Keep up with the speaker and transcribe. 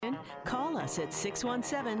Call us at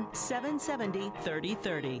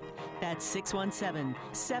 617-770-3030. That's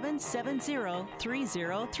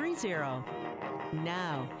 617-770-3030.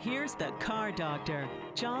 Now, here's the Car Doctor,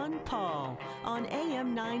 John Paul, on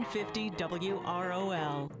AM 950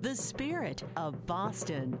 WROL, the spirit of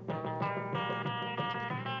Boston.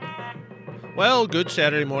 Well, good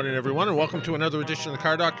Saturday morning, everyone, and welcome to another edition of the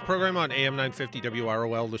Car Doctor program on AM 950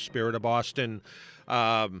 WROL, the spirit of Boston.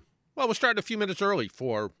 Well, we're starting a few minutes early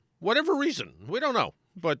for whatever reason. We don't know,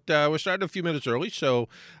 but we're starting a few minutes early, so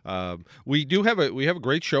we have a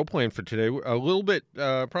great show planned for today. A little bit,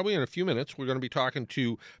 probably in a few minutes, we're going to be talking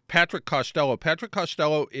to Patrick Costello. Patrick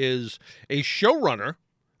Costello is a showrunner.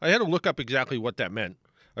 I had to look up exactly what that meant.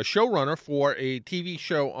 A showrunner for a TV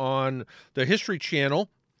show on the History Channel.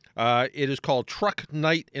 It is called Truck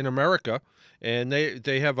Night in America, and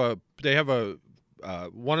they have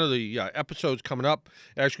one of the episodes coming up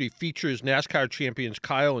actually features NASCAR champions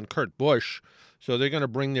Kyle and Kurt Busch. So they're going to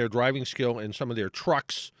bring their driving skill and some of their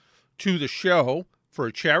trucks to the show for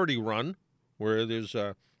a charity run where there's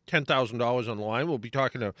 $10,000 on the line. We'll be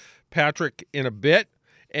talking to Patrick in a bit,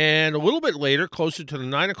 and a little bit later, closer to the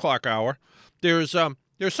 9 o'clock hour, there's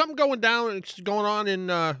something going on in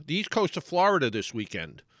the east coast of Florida this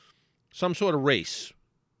weekend. Some sort of race,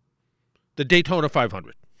 the Daytona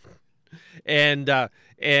 500, and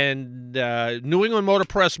New England Motor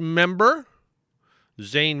Press member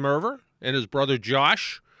Zane Merver and his brother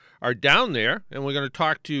Josh are down there, and we're going to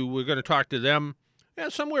talk to them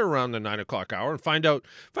somewhere around the 9 o'clock hour and find out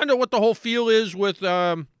what the whole feel is with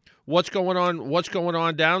what's going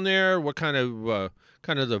on down there, what kind of the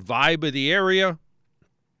vibe of the area.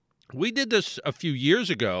 We did this a few years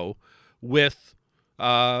ago with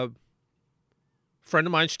friend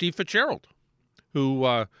of mine, Steve Fitzgerald,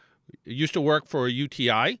 who used to work for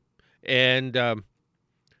UTI, and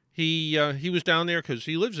he was down there because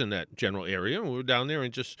he lives in that general area, and we were down there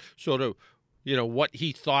and just sort of, what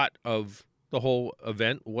he thought of the whole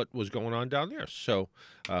event, what was going on down there. So,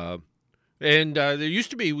 we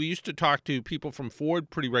used to talk to people from Ford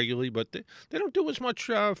pretty regularly, but they don't do as much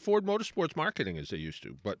Ford Motorsports marketing as they used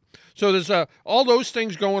to. But so there's all those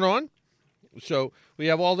things going on. So we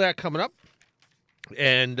have all that coming up.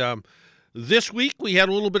 And this week we had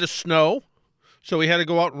a little bit of snow, so we had to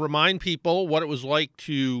go out and remind people what it was like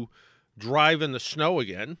to drive in the snow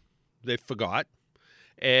again. They forgot.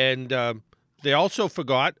 And they also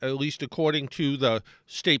forgot, at least according to the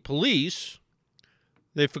state police,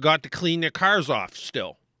 they forgot to clean their cars off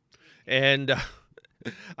still. And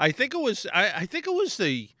I think it was I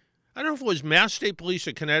don't know if it was Mass State Police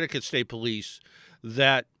or Connecticut State Police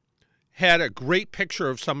that had a great picture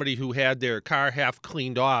of somebody who had their car half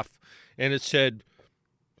cleaned off, and it said,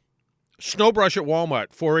 "Snow brush at Walmart,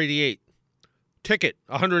 $4.88. Ticket,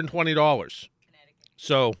 $120.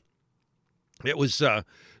 So it was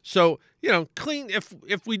clean.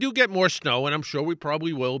 If we do get more snow, and I'm sure we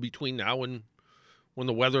probably will between now and when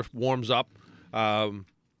the weather warms up,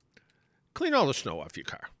 clean all the snow off your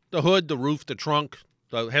car. The hood, the roof, the trunk,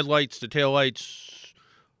 the headlights, the taillights,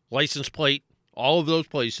 license plate, all of those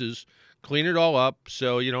places. Clean it all up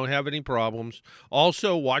so you don't have any problems.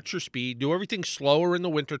 Also, watch your speed. Do everything slower in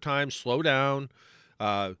the wintertime. Slow down.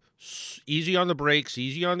 Easy on the brakes.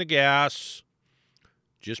 Easy on the gas.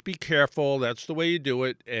 Just be careful. That's the way you do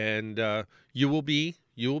it, and you will be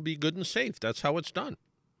good and safe. That's how it's done.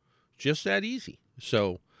 Just that easy.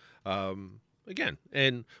 So, again,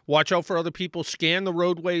 and watch out for other people. Scan the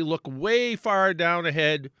roadway. Look way far down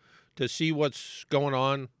ahead to see what's going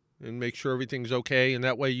on, and make sure everything's okay, and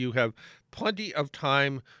that way you have plenty of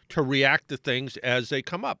time to react to things as they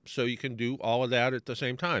come up, so you can do all of that at the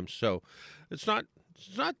same time. So it's not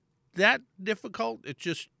that difficult. It's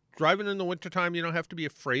just driving in the wintertime, you don't have to be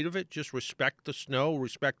afraid of it. Just respect the snow,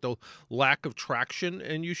 respect the lack of traction,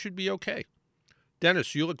 and you should be okay.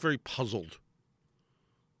 Dennis, you look very puzzled.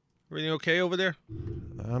 Everything okay over there?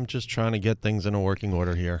 I'm just trying to get things in a working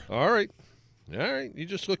order here. All right.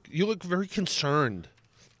 You look very concerned.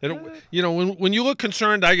 When you look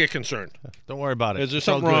concerned, I get concerned. Don't worry about it. Is there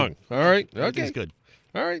something wrong? All right. Okay. Everything's good.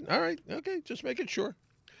 All right. Okay. Just making sure.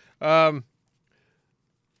 So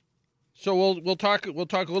we'll talk a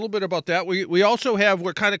little bit about that.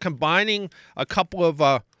 We're kind of combining a couple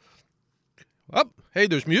of hey,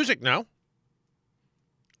 there's music now.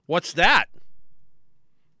 What's that?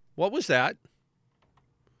 What was that?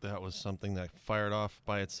 That was something that fired off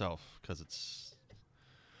by itself because it's.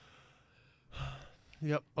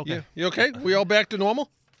 Yep. Okay. Yeah, you okay? We all back to normal?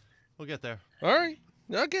 We'll get there. All right.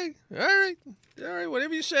 Okay. All right.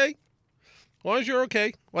 Whatever you say. As long as you're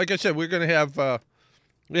okay. Like I said, we're going to have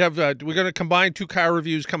we're going to combine two car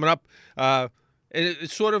reviews coming up.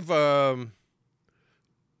 it's sort of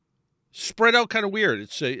spread out kind of weird.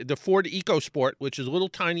 It's the Ford EcoSport, which is a little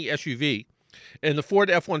tiny SUV, and the Ford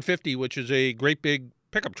F-150, which is a great big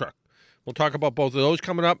pickup truck. We'll talk about both of those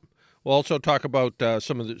coming up. We'll also talk about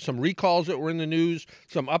some recalls that were in the news,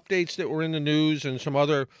 some updates that were in the news, and some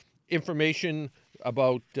other information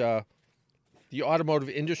about the automotive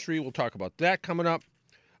industry. We'll talk about that coming up.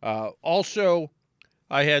 Also,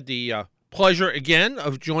 I had the pleasure again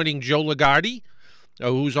of joining Joe Ligardi,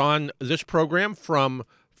 who's on this program from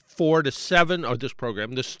 4 to 7, or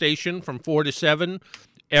this station from 4 to 7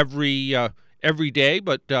 every day,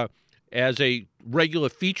 but as a regular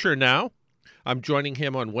feature now, I'm joining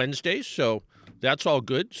him on Wednesdays, so that's all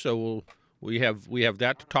good. So we have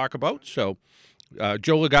that to talk about. So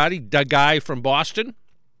Joe Ligardi, the guy from Boston,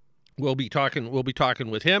 we'll be talking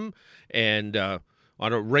with him, and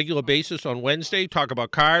on a regular basis on Wednesday, talk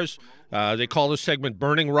about cars. They call this segment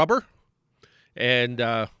 "Burning Rubber," and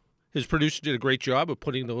his producer did a great job of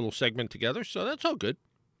putting the little segment together. So that's all good.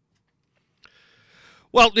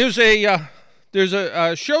 Well, there's a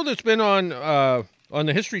show that's been on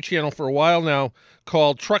the History Channel for a while now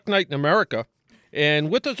called Truck Night in America, and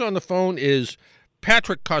with us on the phone is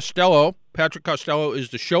Patrick Costello. Patrick Costello is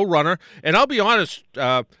the showrunner, and I'll be honest,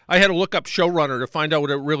 I had to look up showrunner to find out what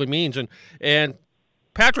it really means. And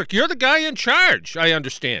Patrick, you're the guy in charge, I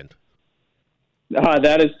understand.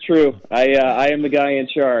 That is true. I am the guy in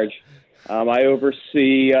charge. I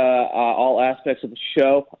oversee all aspects of the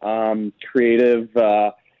show, creative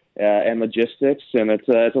and logistics, and it's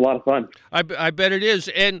a lot of fun. I bet it is.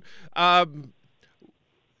 And when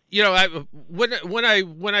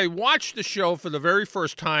I watched the show for the very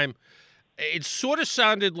first time, it sort of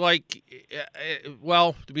sounded like,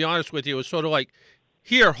 well, to be honest with you, it was sort of like,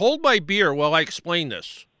 here, hold my beer while I explain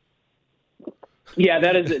this. Yeah,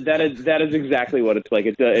 that is exactly what it's like.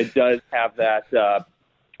 It does have that.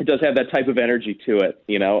 It does have that type of energy to it,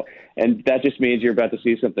 and that just means you're about to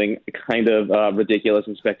see something kind of ridiculous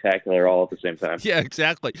and spectacular all at the same time. Yeah,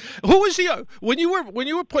 exactly. Who was when you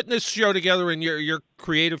were putting this show together and your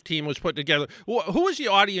creative team was putting together? Who was the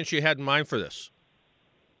audience you had in mind for this?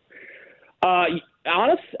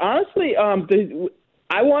 Honestly,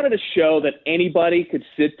 I wanted a show that anybody could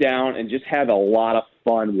sit down and just have a lot of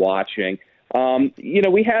fun watching.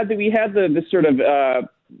 We had the sort of the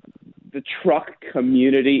truck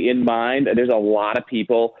community in mind. There's a lot of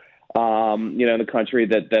people, in the country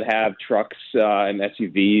that have trucks and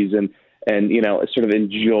SUVs and sort of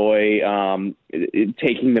enjoy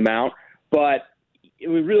taking them out. But it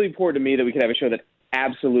was really important to me that we could have a show that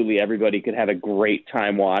absolutely everybody could have a great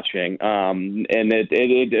time watching. And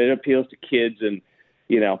it appeals to kids and,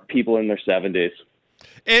 people in their 70s.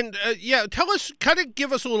 And, tell us, kind of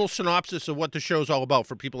give us a little synopsis of what the show's all about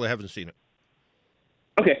for people that haven't seen it.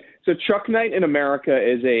 Okay, so Truck Night in America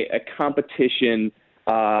is a competition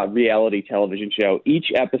reality television show.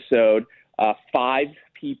 Each episode, 5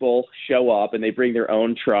 people show up, and they bring their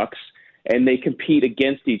own trucks, and they compete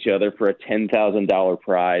against each other for a $10,000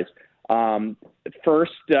 prize.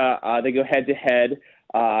 First, they go head-to-head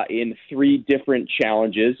in 3 different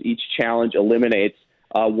challenges. Each challenge eliminates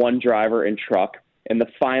one driver and truck, and the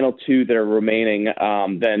final 2 that are remaining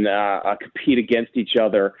then compete against each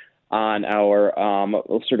other on our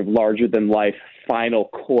sort of larger-than-life final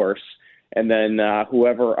course. And then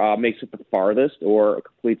whoever makes it the farthest or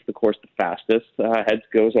completes the course the fastest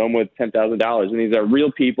goes home with $10,000. And these are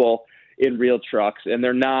real people in real trucks, and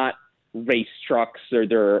they're not race trucks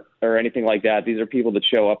or anything like that. These are people that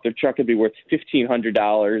show up. Their truck could be worth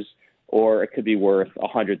 $1,500 or it could be worth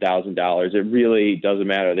 $100,000. It really doesn't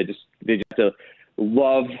matter. They just have to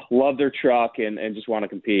love their truck and just want to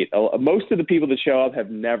compete. Most of the people that show up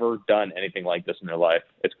have never done anything like this in their life.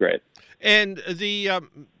 It's great. And the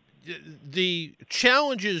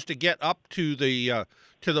challenges to get up to the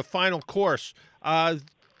final course,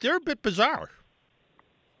 they're a bit bizarre.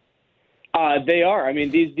 They are. I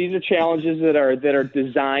mean, these are challenges that are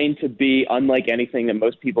designed to be unlike anything that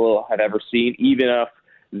most people have ever seen, even if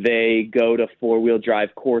they go to 4-wheel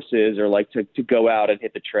drive courses or like to go out and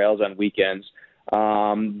hit the trails on weekends.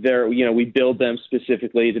 We build them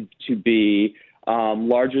specifically to be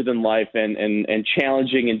larger than life and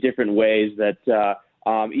challenging in different ways that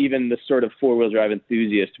even the sort of 4-wheel drive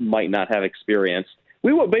enthusiast might not have experienced.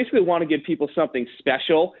 We basically want to give people something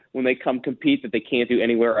special when they come compete that they can't do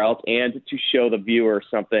anywhere else, and to show the viewer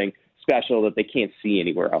something special that they can't see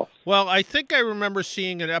anywhere else. Well, I think I remember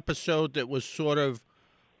seeing an episode that was sort of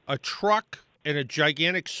a truck and a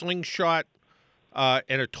gigantic slingshot and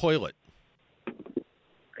a toilet.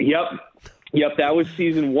 Yep, that was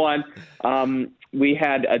season 1. We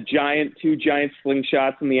had two giant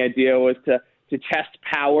slingshots, and the idea was to to test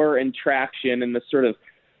power and traction and the sort of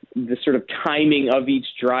timing of each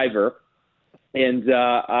driver. And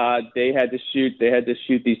they had to shoot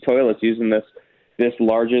these toilets using this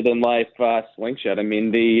larger than life slingshot. I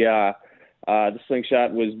mean, the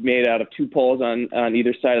slingshot was made out of two poles on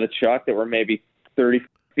either side of the truck that were maybe 30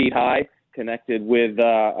 feet high, connected with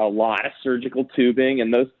a lot of surgical tubing,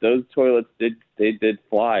 and those toilets did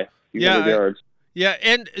fly. Yards. Yeah,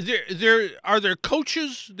 and there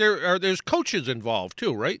coaches. There's coaches involved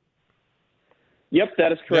too, right? Yep,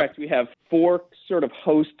 that is correct. Yep. We have 4 sort of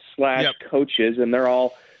host/coaches, and they're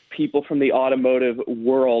all people from the automotive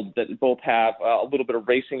world that both have a little bit of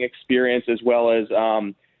racing experience as well as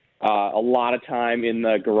a lot of time in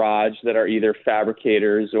the garage that are either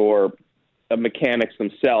fabricators or mechanics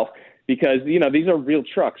themselves. Because these are real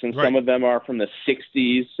trucks, and some of them are from the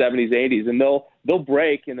 60s, 70s, 80s, and they'll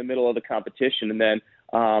break in the middle of the competition, and then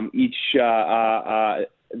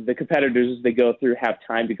the competitors as they go through have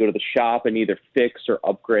time to go to the shop and either fix or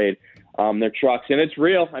upgrade their trucks. And it's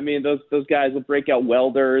real. I mean, those guys will break out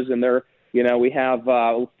welders, and we have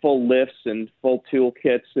full lifts and full tool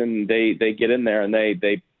kits, and they get in there and they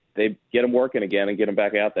get them working again and get them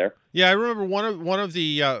back out there. Yeah, I remember one of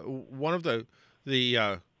the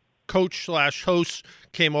coach/hosts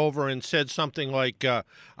came over and said something like, "I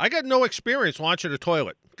got no experience launching a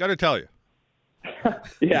toilet. Got to tell you."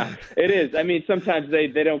 Yeah, it is. I mean, sometimes they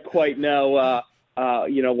don't quite know,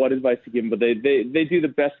 what advice to give them, but they do the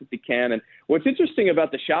best that they can. And what's interesting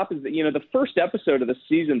about the shop is that, the first episode of this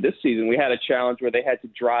season, we had a challenge where they had to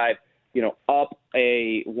drive, up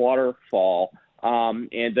a waterfall.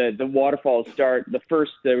 And the waterfall there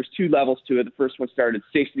was 2 levels to it. The first one started at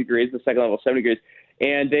 60 degrees, the second level 70 degrees.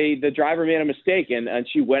 And the driver made a mistake, and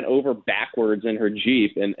she went over backwards in her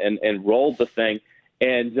Jeep and rolled the thing.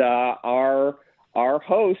 And our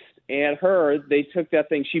host and her, they took that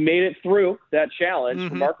thing. She made it through that challenge,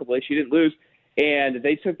 remarkably. She didn't lose. And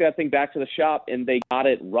they took that thing back to the shop, and they got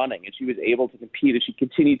it running. And she was able to compete, and she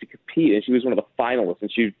continued to compete. And she was one of the finalists,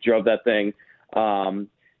 and she drove that thing, on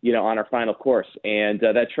our final course. And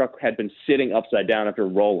that truck had been sitting upside down after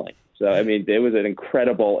rolling. So, I mean, it was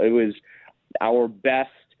our best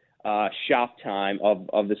shop time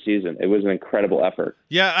of the season. It was an incredible effort.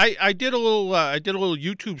 Yeah, I did a little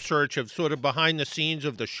YouTube search of sort of behind the scenes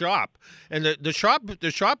of the shop, and the shop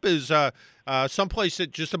is someplace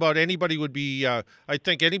that just about anybody would be. I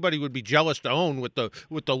think anybody would be jealous to own, with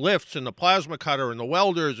the lifts and the plasma cutter and the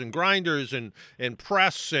welders and grinders and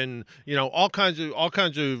press and all kinds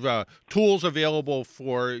of tools available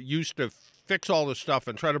for use to fix all this stuff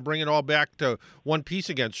and try to bring it all back to one piece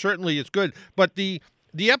again. Certainly, it's good, but the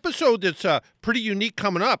episode that's pretty unique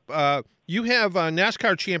coming up, you have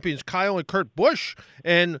NASCAR champions Kyle and Kurt Busch,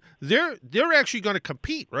 and they're actually going to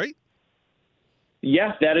compete, right?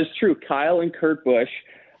 Yeah, that is true. Kyle and Kurt Busch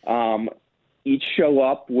each show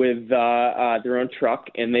up with their own truck,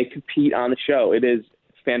 and they compete on the show. It is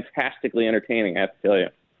fantastically entertaining, I have to tell you.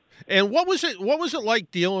 And what was it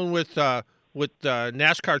like dealing with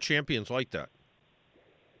NASCAR champions like that?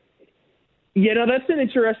 That's an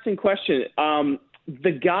interesting question.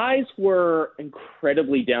 The guys were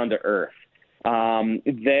incredibly down to earth.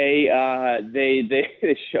 They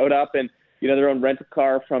showed up in their own rental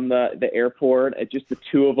car from the airport, just the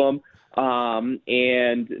 2 of them,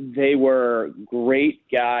 and they were great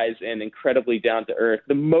guys and incredibly down to earth.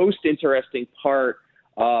 The most interesting part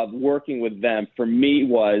of working with them for me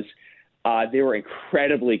was they were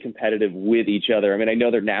incredibly competitive with each other. I mean, I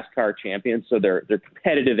know they're NASCAR champions, so they're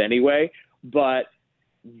competitive anyway, but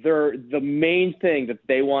the main thing that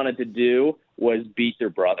they wanted to do was beat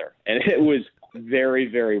their brother, and it was very,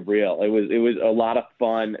 very real. It was a lot of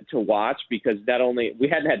fun to watch because not only we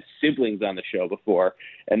hadn't had siblings on the show before,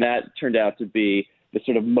 and that turned out to be the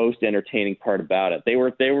sort of most entertaining part about it. They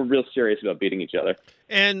were real serious about beating each other.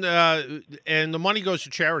 And the money goes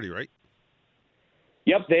to charity, right?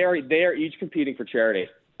 Yep, they are each competing for charity.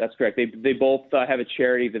 That's correct. They both have a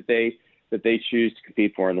charity that they choose to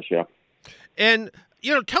compete for in the show. And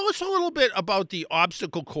tell us a little bit about the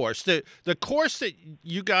obstacle course, the course that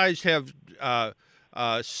you guys have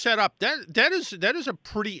set up. That is a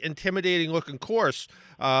pretty intimidating looking course.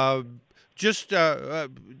 It's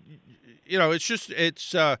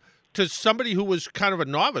to somebody who was kind of a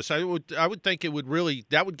novice, I would think that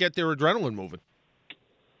would get their adrenaline moving.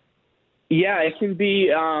 Yeah, it can be.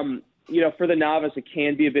 For the novice, it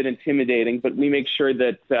can be a bit intimidating, but we make sure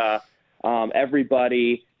that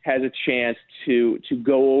everybody has a chance to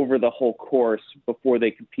go over the whole course before they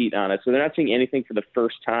compete on it. So they're not seeing anything for the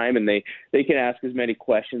first time, and they can ask as many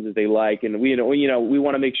questions as they like. And we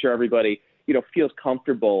want to make sure everybody, feels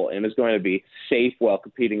comfortable and is going to be safe while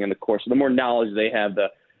competing in the course. So the more knowledge they have, the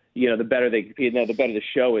better they compete, and the better the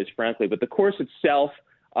show is, frankly. But the course itself,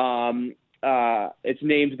 it's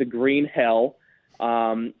named the Green Hell,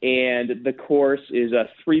 and the course is a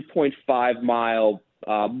 3.5 mile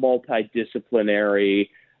multidisciplinary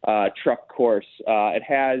truck course. It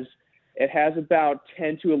has about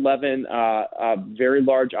 10 to 11 very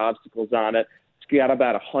large obstacles on it. It's got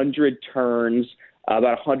about 100 turns,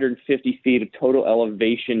 about 150 feet of total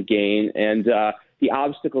elevation gain, and the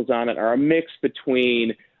obstacles on it are a mix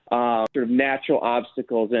between sort of natural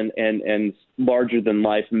obstacles and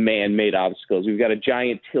larger-than-life man-made obstacles. We've got a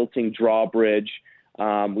giant tilting drawbridge.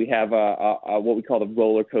 We have what we call the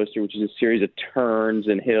roller coaster, which is a series of turns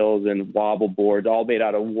and hills and wobble boards, all made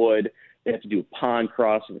out of wood. They have to do a pond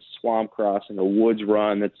cross and a swamp cross and a woods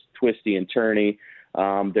run that's twisty and turny.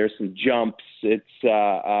 There's some jumps. It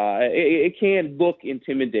can look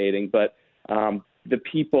intimidating, but the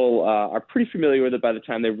people are pretty familiar with it by the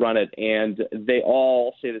time they run it, and they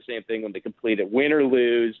all say the same thing when they complete it. Win or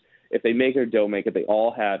lose, if they make it or don't make it, they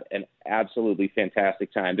all have an absolutely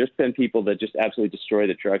fantastic time. There's been people that just absolutely destroy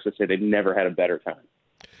the trucks that say they've never had a better time.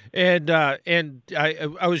 And I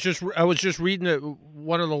was just reading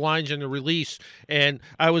one of the lines in the release, and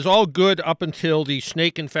I was all good up until the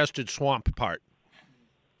snake-infested swamp part.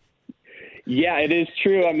 Yeah, it is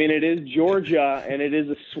true. I mean, it is Georgia, and it is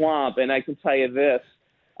a swamp. And I can tell you this,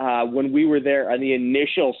 when we were there on the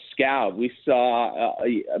initial scout, we saw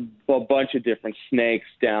a bunch of different snakes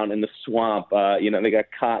down in the swamp. They got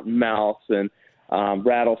cottonmouths and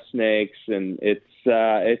rattlesnakes, and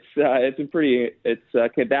that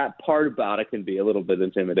part about it can be a little bit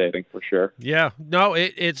intimidating for sure. Yeah, no,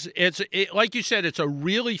 it's like you said, it's a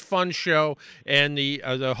really fun show, and the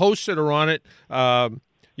hosts that are on it,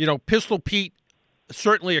 Pistol Pete,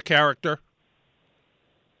 certainly a character.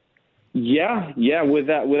 Yeah,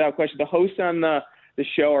 without question. The hosts on the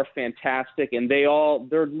show are fantastic, and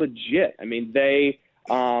they're legit. I mean, they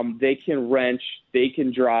can wrench, they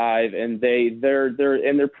can drive, and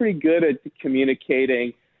they're pretty good at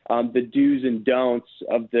communicating the do's and don'ts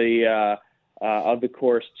of the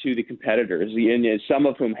course to the competitors, and some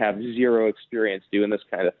of whom have zero experience doing this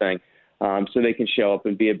kind of thing, so they can show up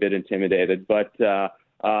and be a bit intimidated, but.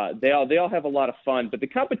 They all have a lot of fun, but the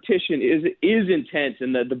competition is intense,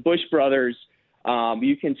 and the Bush brothers,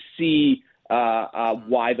 you can see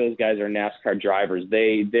why those guys are NASCAR drivers.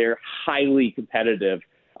 They're highly competitive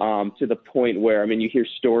to the point where, I mean, you hear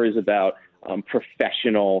stories about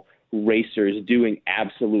professional racers doing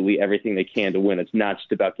absolutely everything they can to win. It's not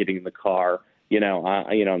just about getting in the car, on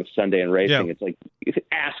a Sunday and racing. Yeah. It's like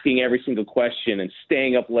asking every single question and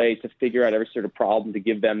staying up late to figure out every sort of problem to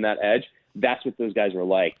give them that edge. That's what those guys were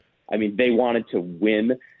like. I mean, they wanted to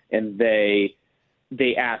win, and they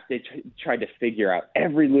tried to figure out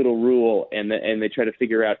every little rule, and they tried to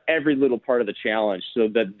figure out every little part of the challenge so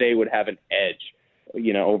that they would have an edge,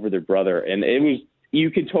 over their brother. And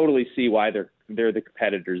you can totally see why they're the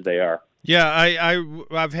competitors they are. Yeah,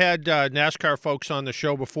 I've had NASCAR folks on the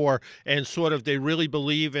show before, and sort of they really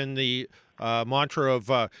believe in the mantra of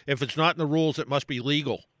if it's not in the rules, it must be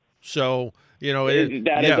legal. So,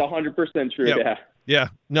 that is 100% true. Yeah. Yeah.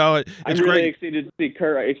 No, it's I'm really great. excited to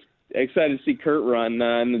see Kurt run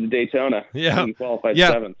in the Daytona. Yeah. He qualified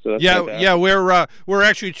seventh. So that's fantastic. Yeah. We're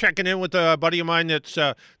actually checking in with a buddy of mine that's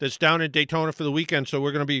down in Daytona for the weekend. So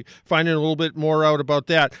we're going to be finding a little bit more out about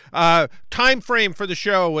that. Time frame for the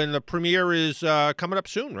show, and the premiere is coming up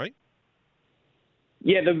soon, right?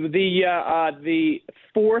 Yeah. The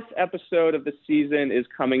fourth episode of the season is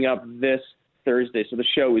coming up this Thursday. So the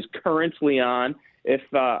show is currently on. If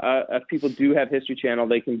people do have History Channel,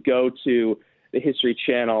 they can go to the History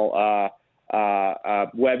Channel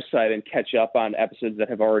website and catch up on episodes that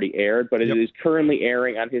have already aired. But it is currently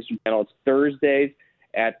airing on History Channel. It's Thursdays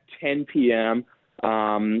at 10 p.m.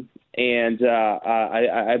 I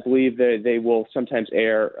believe that they will sometimes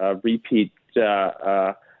air repeat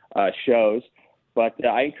shows. But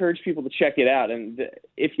I encourage people to check it out. And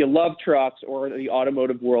if you love trucks or the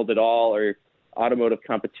automotive world at all, or automotive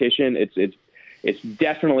competition, it's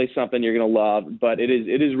definitely something you're going to love. But it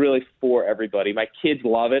is really for everybody. My kids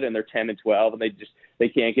love it, and they're 10 and 12, and they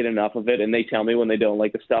can't get enough of it. And they tell me when they don't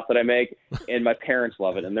like the stuff that I make. And my parents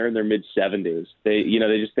love it, and they're in their mid-70s. They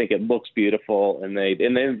just think it looks beautiful, and they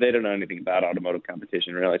don't know anything about automotive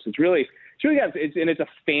competition really. So it's a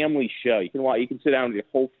family show. You can sit down with your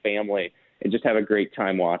whole family and just have a great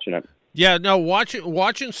time watching it. Yeah, no,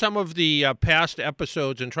 watching some of the past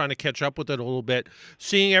episodes and trying to catch up with it a little bit,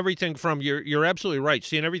 seeing everything from, you're absolutely right,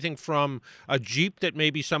 seeing everything from a Jeep that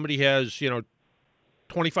maybe somebody has,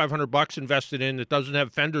 $2,500 invested in that doesn't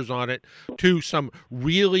have fenders on it, to some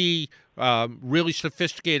really really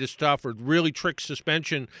sophisticated stuff or really trick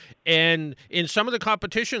suspension. And in some of the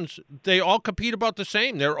competitions, they all compete about the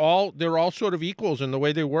same. They're all sort of equals in the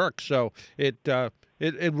way they work. So it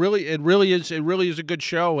really is a good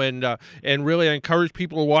show, and really I encourage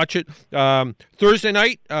people to watch it. Thursday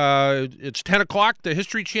night, it's 10 o'clock, the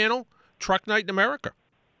History Channel, Truck Night in America.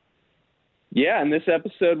 Yeah, in this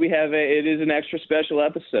episode it is an extra special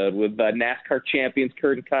episode with NASCAR champions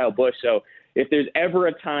Kurt and Kyle Busch. So if there's ever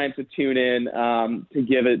a time to tune in to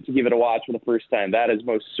give it a watch for the first time, that is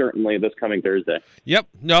most certainly this coming Thursday. Yep.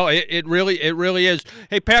 No, it really is.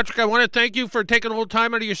 Hey, Patrick, I want to thank you for taking a little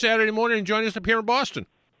time out of your Saturday morning and joining us up here in Boston.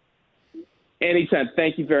 Anytime.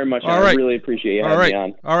 Thank you very much. All right. I really appreciate you having me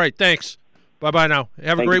on. All right. Thanks. Bye-bye now.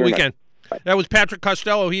 Have a great weekend. Bye. That was Patrick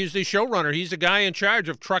Costello. He's the showrunner. He's the guy in charge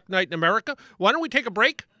of Truck Night in America. Why don't we take a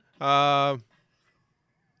break?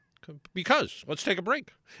 Because let's take a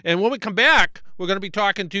break. And when we come back, we're going to be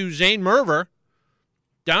talking to Zane Merver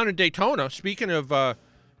down in Daytona. Speaking of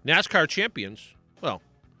NASCAR champions, well,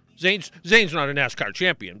 Zane's not a NASCAR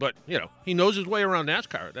champion, but, he knows his way around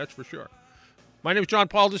NASCAR, that's for sure. My name is John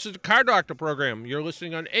Paul. This is the Car Doctor program. You're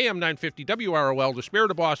listening on AM 950 WROL, the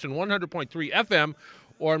Spirit of Boston, 100.3 FM,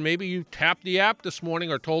 or maybe you tapped the app this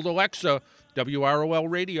morning or told Alexa,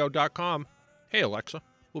 WROLradio.com. Hey, Alexa.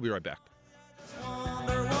 We'll be right back.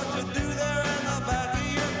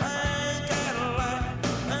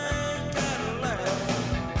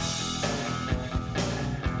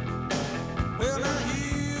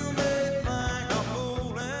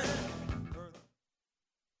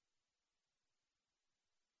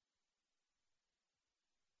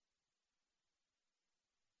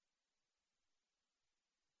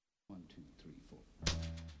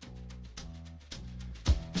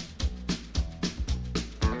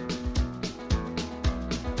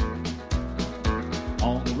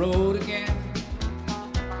 On the road again.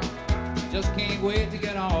 Just can't wait to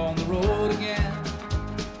get on the road again.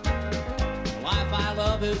 The life I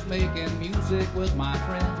love is making music with my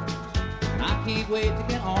friends. And I can't wait to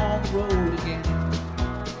get on the road again.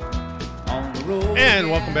 On the road And again.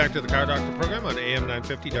 welcome back to the Car Doctor program on AM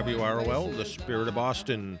 950 WROL, the Spirit of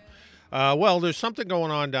Boston. Well, there's something going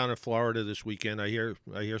on down in Florida this weekend. I hear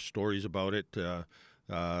stories about it.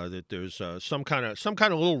 That there's some kind of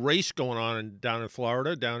little race going on down in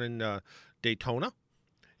Florida, down in Daytona.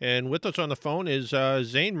 And with us on the phone is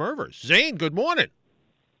Zane Merver. Zane, good morning.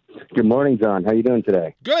 Good morning, John. How you doing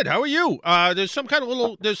today? Good. How are you? There's some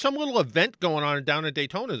little event going on down in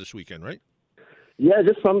Daytona this weekend, right? Yeah,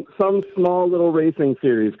 just some small little racing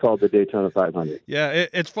series called the Daytona 500. Yeah,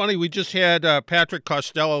 it's funny. We just had Patrick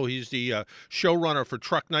Costello. He's the showrunner for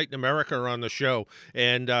Truck Night in America on the show.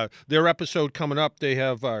 And their episode coming up, they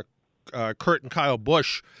have Kurt and Kyle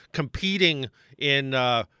Busch competing in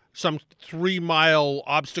some 3-mile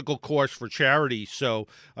obstacle course for charity. So,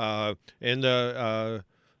 and the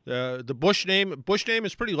Busch name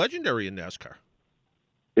is pretty legendary in NASCAR.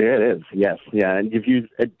 It is, yes, yeah. And if you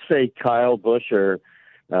say Kyle Busch or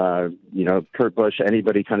Kurt Busch,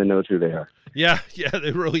 anybody kind of knows who they are. Yeah,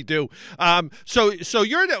 they really do. So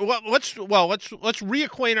you're let's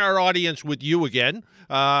reacquaint our audience with you again.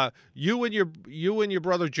 You and your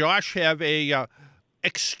brother Josh have a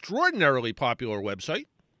extraordinarily popular website.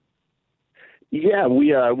 Yeah,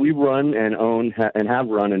 we run and own and have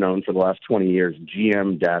run and owned for the last 20 years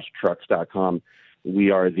gm-trucks.com.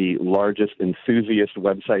 We are the largest enthusiast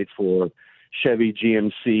website for Chevy,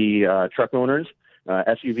 GMC truck owners,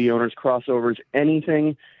 SUV owners, crossovers,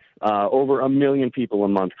 anything. Over 1 million people a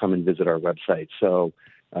month come and visit our website. So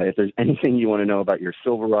if there's anything you want to know about your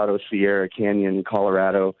Silverado, Sierra, Canyon,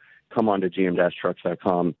 Colorado, come on to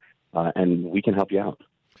gm-trucks.com, and we can help you out.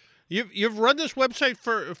 You've run this website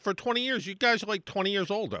for 20 years. You guys are like 20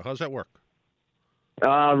 years older. How's that work?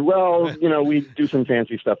 Well, we do some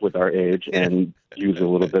fancy stuff with our age and use a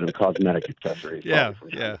little bit of cosmetic accessories. Yeah.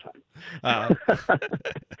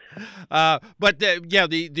 But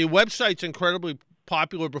the website's incredibly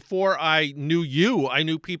popular. Before I knew you, I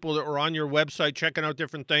knew people that were on your website checking out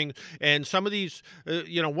different things. And some of these,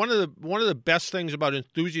 one of the best things about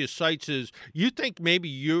enthusiast sites is you think maybe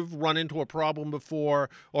you've run into a problem before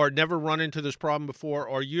or never run into this problem before,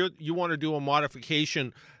 or you want to do a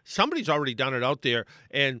modification. Somebody's already done it out there,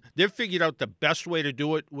 and they've figured out the best way to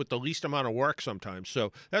do it with the least amount of work sometimes.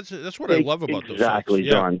 So that's what I love about those sites. Exactly,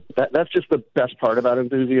 John. That's just the best part about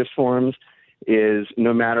enthusiast forums. Is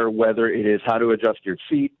no matter whether it is how to adjust your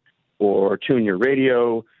seat or tune your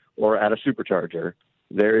radio or add a supercharger,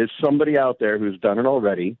 there is somebody out there who's done it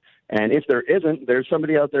already. And if there isn't, there's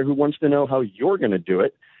somebody out there who wants to know how you're going to do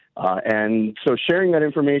it. And so sharing that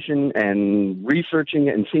information and researching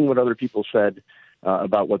it and seeing what other people said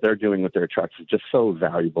about what they're doing with their trucks is just so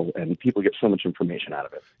valuable, and people get so much information out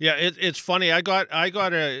of it. Yeah, it's funny. I got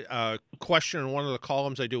a question in one of the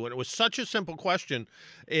columns I do, and it was such a simple question.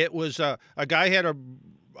 It was a guy had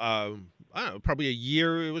I don't know, probably a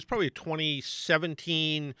year. It was probably a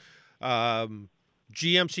 2017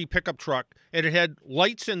 GMC pickup truck, and it had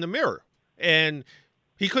lights in the mirror, and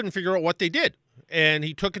he couldn't figure out what they did. And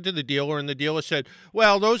he took it to the dealer, and the dealer said,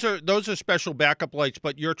 well, those are special backup lights,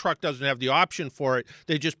 but your truck doesn't have the option for it.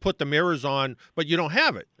 They just put the mirrors on, but you don't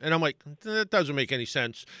have it. And I'm like, that doesn't make any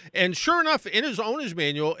sense. And sure enough, in his owner's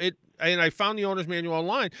manual, and I found the owner's manual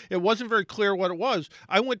online, it wasn't very clear what it was.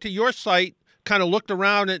 I went to your site, kind of looked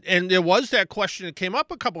around, and there was that question that came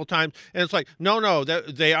up a couple of times, and it's like, no,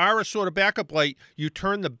 they are a sort of backup light. You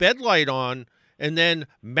turn the bed light on, and then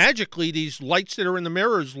magically these lights that are in the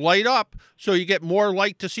mirrors light up, so you get more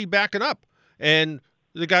light to see backing up. And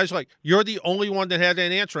the guy's like, "You're the only one that had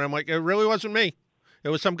that answer." I'm like, "It really wasn't me. It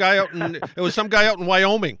was some guy out in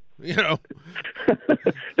Wyoming." You know.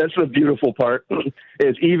 That's the beautiful part.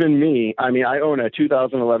 Is even me. I mean, I own a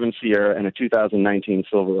 2011 Sierra and a 2019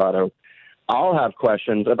 Silverado. I'll have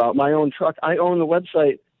questions about my own truck. I own the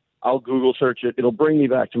website. I'll Google search it. It'll bring me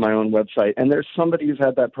back to my own website. And there's somebody who's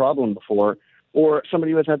had that problem before, or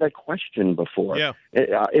somebody who has had that question before. Yeah.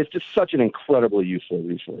 It's just such an incredibly useful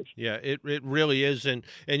resource. Yeah, it really is, and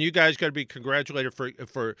you guys got to be congratulated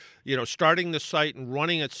for starting the site and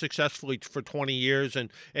running it successfully for 20 years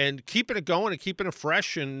and keeping it going and keeping it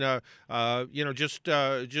fresh, and just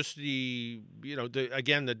the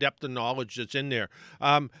the depth of knowledge that's in there.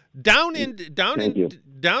 Down in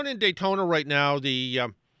Daytona right now,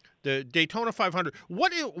 the Daytona 500.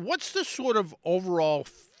 What's the sort of overall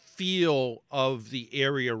feel of the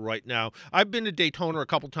area right now? I've been to Daytona a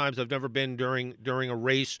couple times. I've never been during a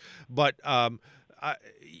race, but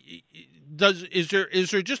is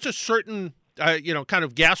there just a certain kind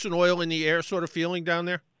of gas and oil in the air sort of feeling down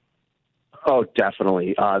there? Oh,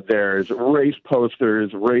 definitely. There's race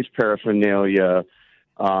posters, race paraphernalia.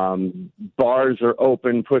 Bars are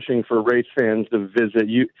open, pushing for race fans to visit.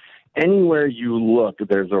 Anywhere you look,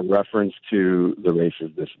 there's a reference to the races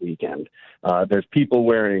this weekend. There's people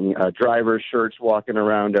wearing driver shirts walking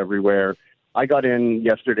around everywhere. I got in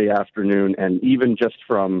yesterday afternoon, and even just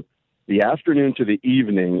from the afternoon to the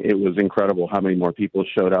evening, it was incredible how many more people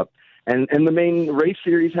showed up. And the main race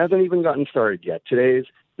series hasn't even gotten started yet. Today's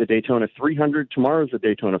the Daytona 300. Tomorrow's the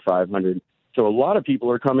Daytona 500. So a lot of people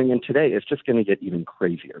are coming in today. It's just going to get even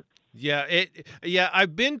crazier. Yeah,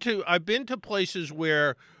 I've been to places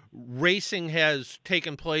where racing has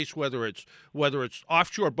taken place, whether it's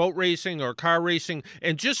offshore boat racing or car racing,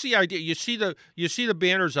 and just the idea, you see the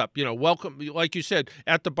banners up, welcome, like you said,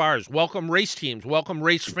 at the bars, welcome race teams, welcome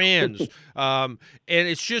race fans, and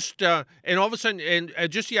it's just and all of a sudden, and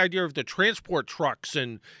just the idea of the transport trucks,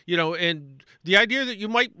 and and the idea that you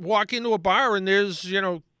might walk into a bar and there's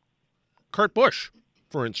Kurt Busch,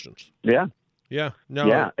 for instance. Yeah. Yeah, no.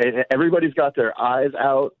 Yeah, everybody's got their eyes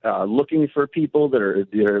out looking for people that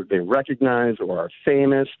they recognize or are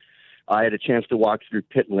famous. I had a chance to walk through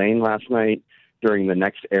pit lane last night during the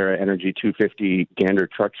Next Era Energy 250 Gander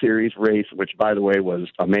Truck Series race, which, by the way, was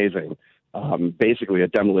amazing. Basically a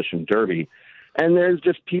demolition derby. And there's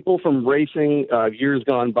just people from racing years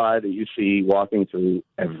gone by that you see walking through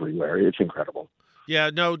everywhere. It's incredible.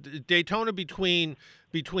 Yeah, no, Daytona between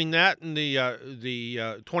that and the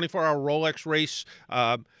 24-hour Rolex race,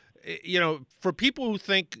 for people who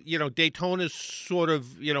think Daytona's sort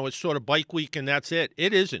of it's sort of bike week and that's it.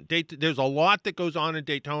 It isn't. There's a lot that goes on in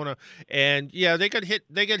Daytona, and yeah, they got hit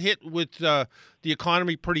with the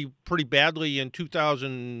economy pretty badly in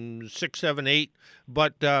 2006, 7, 8.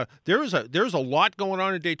 But there's a lot going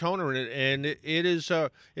on in Daytona, and it is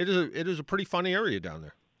a pretty fun area down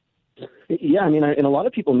there. Yeah, I mean, and a lot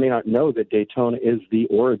of people may not know that Daytona is the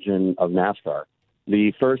origin of NASCAR.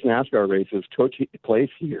 The first NASCAR races took place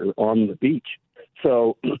here on the beach.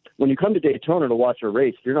 So when you come to Daytona to watch a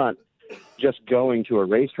race, you're not just going to a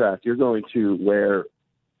racetrack. You're going to where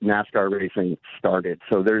NASCAR racing started.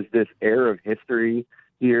 So there's this air of history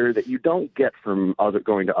here that you don't get from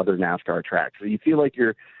going to other NASCAR tracks. So you feel like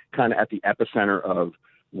you're kind of at the epicenter of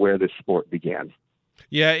where this sport began.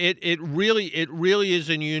 Yeah, it really is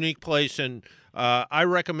a unique place, and I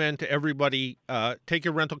recommend to everybody take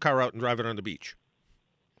your rental car out and drive it on the beach.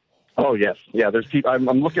 Oh yes, yeah. There's people. I'm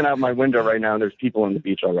looking out my window right now, and there's people on the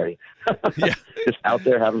beach already. Yeah. Just out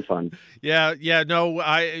there having fun. Yeah. No,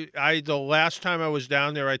 the last time I was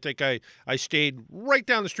down there, I think I stayed right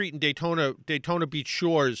down the street in Daytona Beach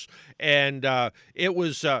Shores, and it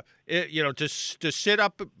was just to sit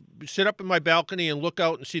up in my balcony and look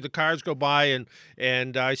out and see the cars go by,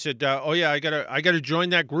 and I said, oh yeah, I gotta join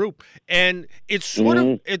that group, and it's sort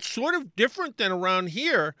of different than around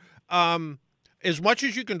here. As much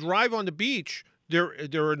as you can drive on the beach, there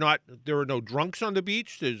are no drunks on the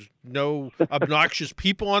beach. There's no obnoxious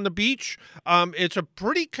people on the beach. It's a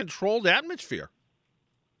pretty controlled atmosphere.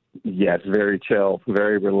 Yeah, it's very chill,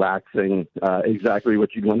 very relaxing. Exactly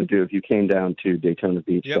what you'd want to do if you came down to Daytona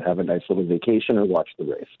Beach to have a nice little vacation or watch the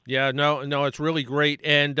race. Yeah, no, it's really great.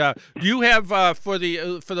 And do you have for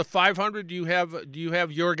the 500? Do you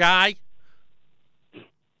have your guy?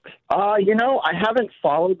 I haven't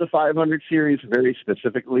followed the 500 series very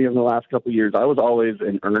specifically in the last couple of years. I was always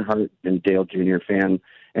an Earnhardt and Dale Jr. fan,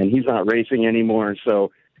 and he's not racing anymore.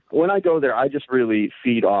 So when I go there, I just really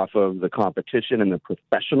feed off of the competition and the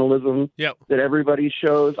professionalism that everybody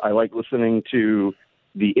shows. I like listening to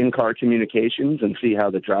the in-car communications and see how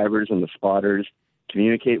the drivers and the spotters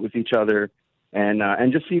communicate with each other.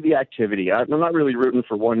 And just see the activity. I'm not really rooting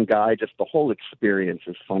for one guy. Just the whole experience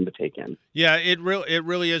is fun to take in. Yeah, it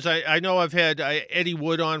really is. I know I've had Eddie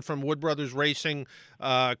Wood on from Wood Brothers Racing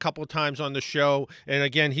a couple of times on the show, and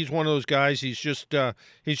again, he's one of those guys. He's just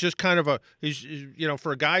kind of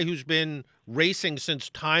for a guy who's been racing since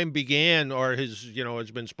time began, or has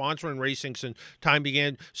been sponsoring racing since time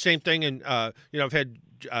began. Same thing, and I've had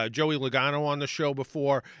Joey Logano on the show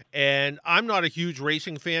before, and I'm not a huge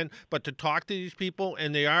racing fan, but to talk to these people,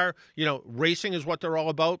 and they are, racing is what they're all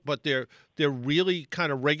about, but they're really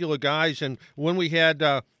kind of regular guys. And when we had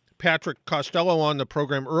Patrick Costello on the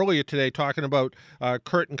program earlier today talking about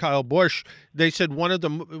Kurt and Kyle Busch, they said one of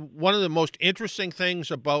the most interesting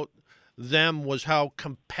things about them was how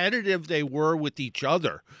competitive they were with each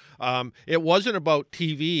other. It wasn't about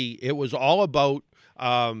TV. It was all about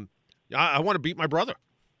I want to beat my brother.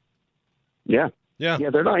 Yeah.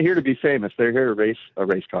 They're not here to be famous. They're here to race a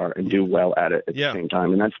race car and do well at it at the same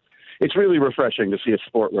time. And it's really refreshing to see a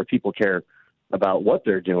sport where people care about what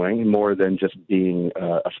they're doing more than just being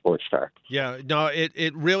a sports star. Yeah, no,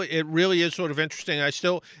 it really is sort of interesting. I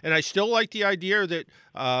still like the idea that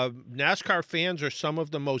NASCAR fans are some of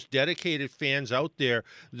the most dedicated fans out there.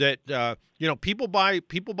 That people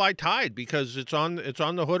buy Tide because it's on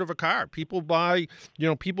the hood of a car. People buy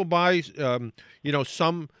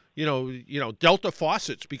some Delta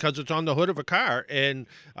faucets because it's on the hood of a car, and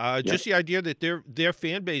just the idea that their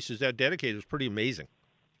fan base is that dedicated is pretty amazing.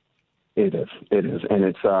 It is, and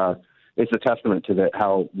it's a testament to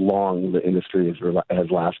how long the industry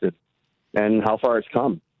has lasted, and how far it's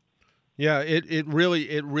come. Yeah, it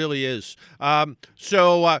really is.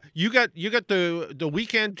 So you got the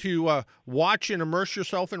weekend to watch and immerse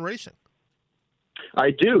yourself in racing.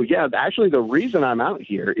 I do, yeah. Actually, the reason I'm out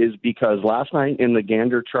here is because last night in the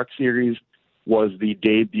Gander Truck Series was the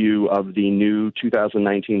debut of the new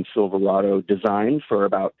 2019 Silverado design for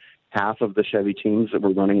about half of the Chevy teams that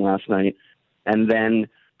were running last night. And then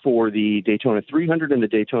for the Daytona 300 and the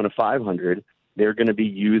Daytona 500, they're going to be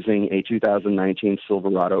using a 2019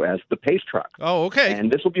 Silverado as the pace truck. Oh, okay.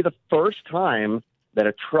 And this will be the first time that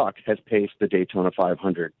a truck has paced the Daytona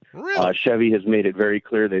 500. Really? Chevy has made it very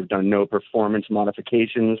clear they've done no performance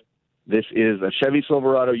modifications. This is a Chevy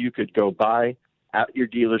Silverado you could go buy at your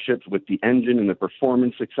dealerships with the engine and the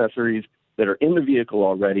performance accessories that are in the vehicle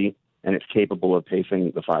already, and it's capable of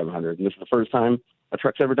pacing the 500. And this is the first time a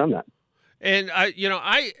truck's ever done that. And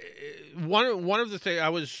one of the things, I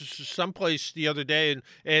was someplace the other day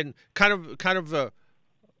and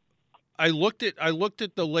I looked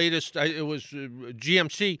at the latest. It was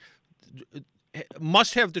GMC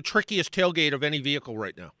must have the trickiest tailgate of any vehicle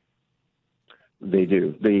right now. They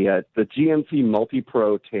do. The GMC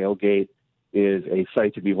Multi-Pro tailgate is a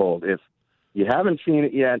sight to behold. If you haven't seen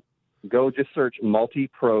it yet, go just search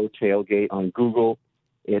Multi-Pro tailgate on Google.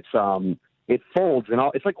 It folds and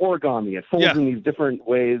it's like origami. It folds in these different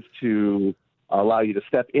ways to allow you to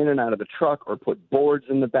step in and out of the truck or put boards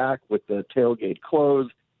in the back with the tailgate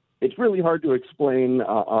closed. It's really hard to explain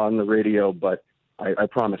on the radio, but I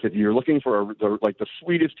promise if you're looking for the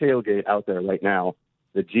sweetest tailgate out there right now,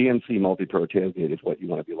 the GMC Multi-Pro tailgate is what you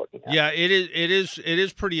want to be looking at. Yeah, it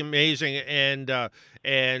is pretty amazing, and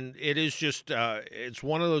it is just it's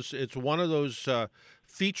one of those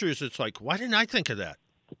features. It's like, why didn't I think of that?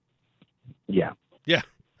 Yeah.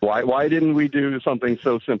 Why didn't we do something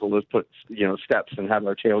so simple as put steps and have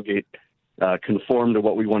our tailgate conform to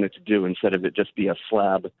what we wanted to do instead of it just be a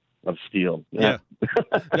slab of steel. Yeah.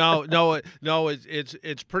 No.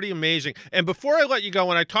 It's pretty amazing. And before I let you go,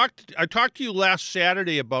 when I talked to you last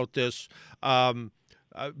Saturday about this, and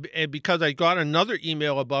because I got another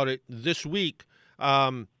email about it this week,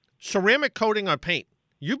 ceramic coating on paint.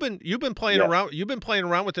 You've been playing around. You've been playing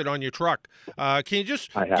around with it on your truck. Can you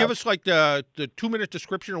just give us like the 2-minute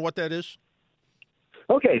description of what that is?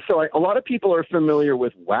 Okay, so a lot of people are familiar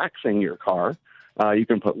with waxing your car. You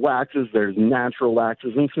can put waxes. There's natural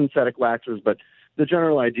waxes and synthetic waxes, but the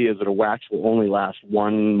general idea is that a wax will only last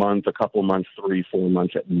 1 month, a couple months, 3-4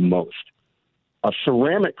 months at most. A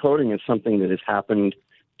ceramic coating is something that has happened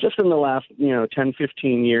just in the last 10,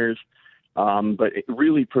 15 years, but it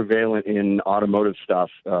really prevalent in automotive stuff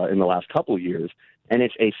in the last couple of years. And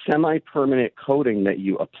it's a semi-permanent coating that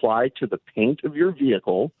you apply to the paint of your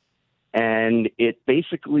vehicle, and it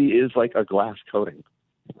basically is like a glass coating.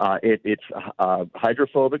 It's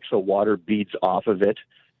hydrophobic, so water beads off of it.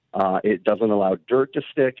 It doesn't allow dirt to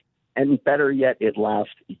stick, and better yet, it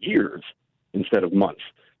lasts years instead of months.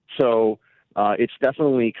 So it's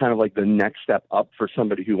definitely kind of like the next step up for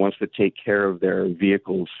somebody who wants to take care of their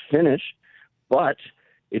vehicle's finish, but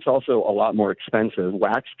it's also a lot more expensive.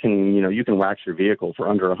 Wax can, you can wax your vehicle for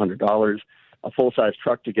under $100. A full-size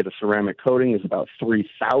truck to get a ceramic coating is about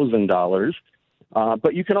 $3,000.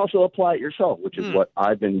 But you can also apply it yourself, which is what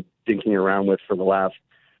I've been thinking around with for the last,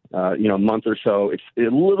 month or so. It's a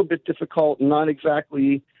little bit difficult, not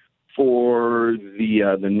exactly for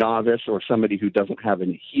the novice or somebody who doesn't have a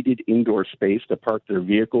heated indoor space to park their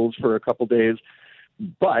vehicles for a couple days.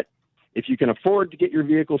 But if you can afford to get your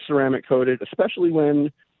vehicle ceramic coated, especially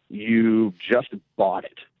when you just bought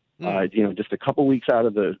it, just a couple weeks out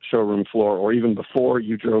of the showroom floor, or even before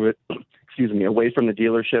you drove it, away from the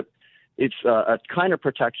dealership, it's a kind of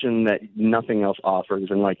protection that nothing else offers.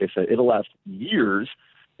 And like I said, it'll last years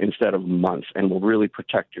instead of months, and will really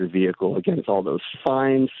protect your vehicle against all those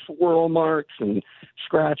fine swirl marks and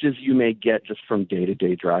scratches you may get just from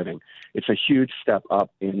day-to-day driving. It's a huge step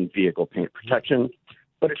up in vehicle paint protection,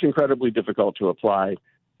 but it's incredibly difficult to apply,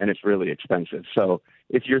 and it's really expensive. So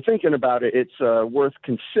if you're thinking about it, it's worth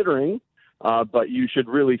considering. But you should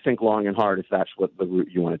really think long and hard if that's what the route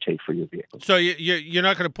you want to take for your vehicle. So you're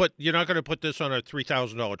not going to put this on a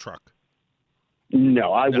 $3,000 truck.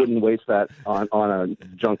 No, I wouldn't waste that on a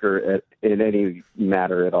junker in any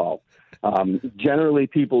matter at all. Generally,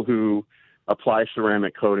 people who apply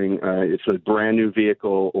ceramic coating, it's a brand new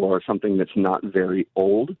vehicle or something that's not very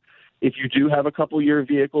old. If you do have a couple-year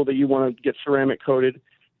vehicle that you want to get ceramic coated,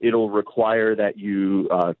 it'll require that you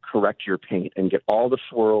correct your paint and get all the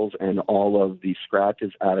swirls and all of the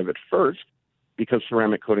scratches out of it first, because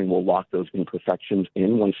ceramic coating will lock those imperfections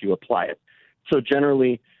in once you apply it. So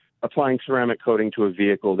generally, applying ceramic coating to a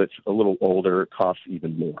vehicle that's a little older costs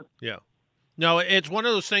even more. Yeah. No, it's one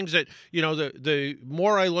of those things that, the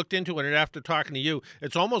more I looked into it, and after talking to you,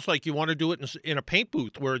 it's almost like you want to do it in a paint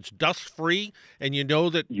booth where it's dust-free, and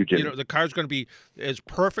that the car's going to be as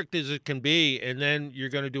perfect as it can be, and then you're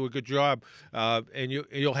going to do a good job, and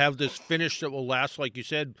you'll have this finish that will last, like you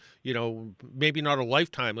said, maybe not a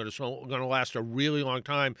lifetime, but it's going to last a really long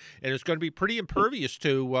time, and it's going to be pretty impervious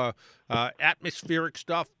to atmospheric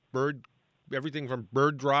stuff, everything from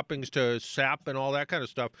bird droppings to sap and all that kind of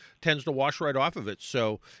stuff tends to wash right off of it.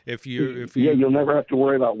 So you'll never have to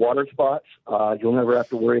worry about water spots. You'll never have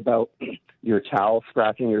to worry about your towel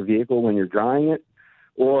scratching your vehicle when you're drying it.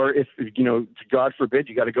 Or if, God forbid,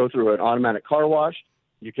 you got to go through an automatic car wash,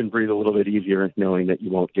 you can breathe a little bit easier knowing that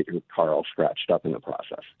you won't get your car all scratched up in the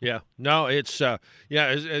process. Yeah. No, it's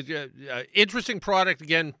interesting product.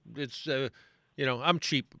 Again, it's I'm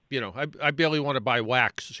cheap, I barely want to buy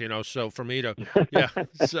wax, so for me to,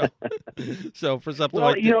 so for something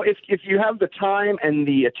like that. If you have the time and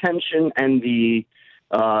the attention and the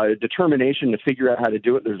determination to figure out how to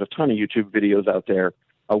do it, there's a ton of YouTube videos out there.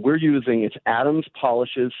 It's Adams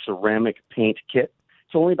Polishes Ceramic Paint Kit.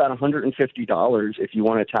 It's only about $150 if you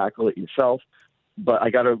want to tackle it yourself. But I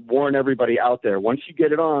got to warn everybody out there, once you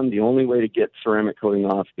get it on, the only way to get ceramic coating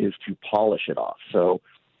off is to polish it off. So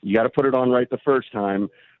you got to put it on right the first time,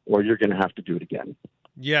 or you're going to have to do it again.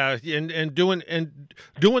 Yeah, and doing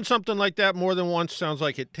something like that more than once sounds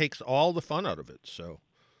like it takes all the fun out of it. So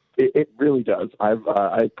it really does.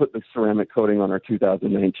 I put the ceramic coating on our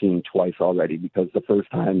 2019 twice already, because the first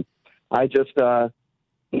time I just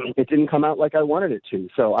it didn't come out like I wanted it to.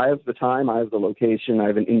 So I have the time, I have the location, I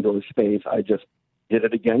have an indoor space. I just did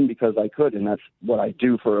it again because I could, and that's what I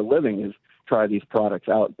do for a living, is try these products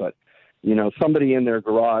out. But somebody in their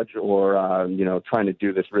garage or, trying to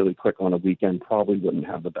do this really quick on a weekend probably wouldn't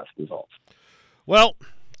have the best results. Well,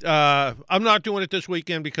 I'm not doing it this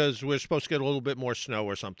weekend because we're supposed to get a little bit more snow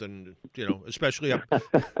or something, especially up.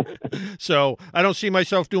 So I don't see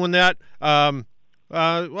myself doing that. Well,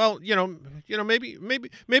 maybe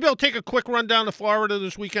I'll take a quick run down to Florida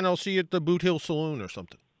this weekend. I'll see you at the Boot Hill Saloon or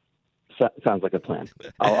something. Sounds like a plan.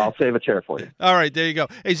 I'll save a chair for you. All right, there you go.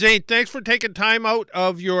 Hey, Zane, thanks for taking time out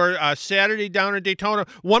of your Saturday down in Daytona.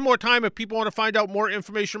 One more time, if people want to find out more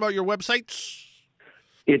information about your websites.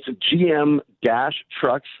 It's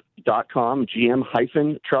gm-trucks.com,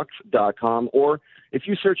 gm-trucks.com, or if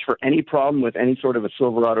you search for any problem with any sort of a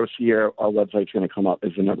Silverado Sierra, our website's going to come up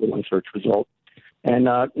as the number one search result. And,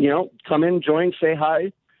 come in, join, say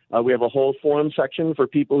hi. We have a whole forum section for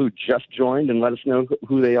people who just joined and let us know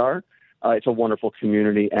who they are. It's a wonderful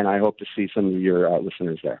community, and I hope to see some of your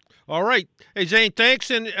listeners there. All right. Hey, Zane,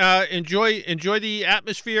 thanks, and enjoy the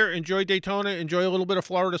atmosphere, enjoy Daytona, enjoy a little bit of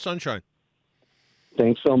Florida sunshine.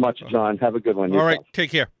 Thanks so much, John. Have a good one. All right,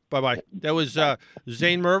 take care. Bye-bye. That was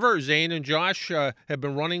Zane Merver. Zane and Josh have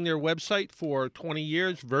been running their website for 20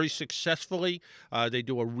 years very successfully. They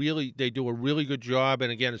do a really good job.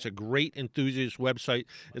 And, again, it's a great enthusiast website.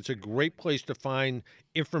 It's a great place to find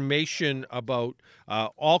information about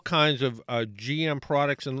all kinds of GM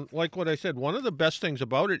products. And like what I said, one of the best things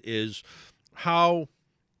about it is how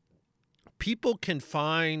people can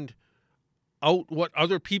find out what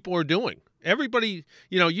other people are doing. Everybody,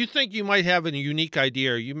 you think you might have a unique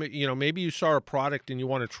idea. Maybe you saw a product and you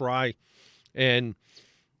want to try, and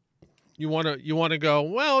you want to go,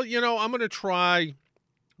 well, I'm going to try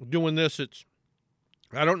doing this.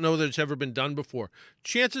 I don't know that it's ever been done before.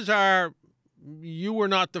 Chances are you were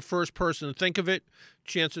not the first person to think of it.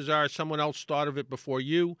 Chances are someone else thought of it before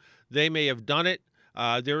you. They may have done it.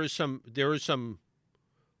 There is some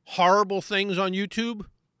horrible things on YouTube,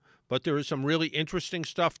 but there is some really interesting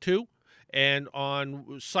stuff too. And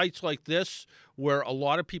on sites like this, where a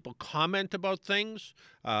lot of people comment about things,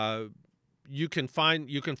 you can find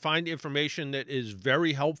information that is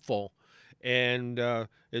very helpful, and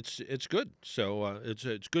it's good. So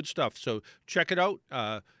it's good stuff. So check it out.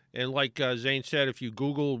 And like Zane said, if you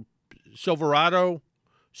Google Silverado,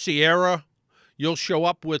 Sierra, you'll show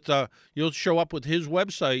up with his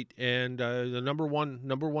website and the number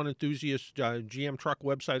one enthusiast GM truck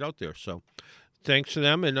website out there. So. Thanks to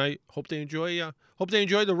them, and I hope they enjoy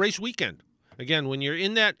the race weekend. Again, when you're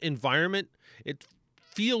in that environment, it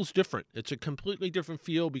feels different. It's a completely different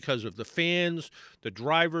feel because of the fans, the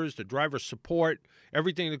drivers, the driver support,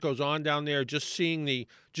 everything that goes on down there. Just seeing the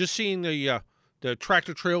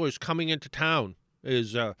tractor trailers coming into town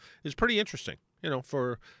is pretty interesting.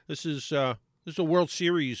 This is a World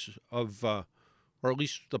Series of. Or at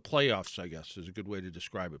least the playoffs, I guess, is a good way to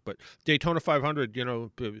describe it. But Daytona 500,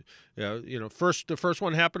 the first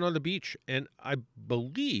one happened on the beach, and I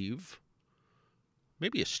believe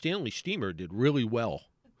maybe a Stanley Steamer did really well.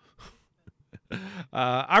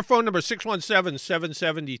 Our phone number is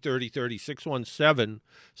 617-770-3030,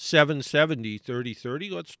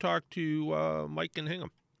 617-770-3030. Let's talk to Mike in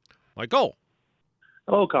Hingham. Michael.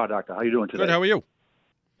 Hello, Car Doctor. How are you doing today? Good. How are you?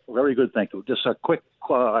 Very good, thank you. Just a quick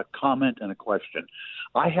comment and a question.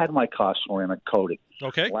 I had my car ceramic coated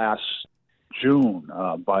last June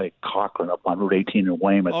by Cochran up on Route 18 in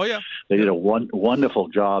Weymouth. Oh yeah, they did a wonderful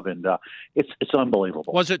job, and it's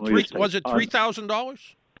unbelievable. Was it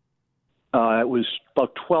 $3,000? It was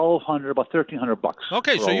about $1,300.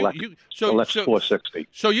 Okay, so that's $460.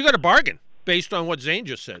 So you got a bargain based on what Zane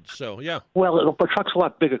just said. So yeah. Well, the truck's a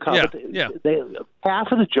lot bigger car. Yeah,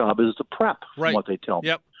 half of the job is the prep, right? From what they tell me.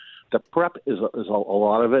 Yep. The prep is a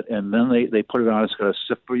lot of it, and then they put it on. It's got to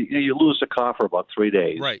sit for you lose the car for about 3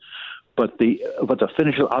 days. Right. But the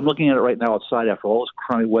finish, I'm looking at it right now outside after all this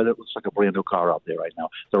crummy weather. It looks like a brand new car out there right now.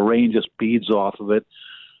 The rain just beads off of it.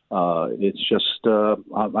 It's just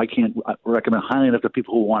I can't recommend highly enough to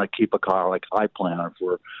people who want to keep a car like I plan on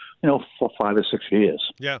for 5 or 6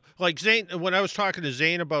 years. Yeah, like Zane. When I was talking to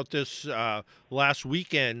Zane about this last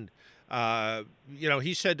weekend,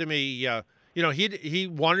 he said to me. He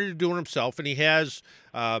wanted to do it himself, and he has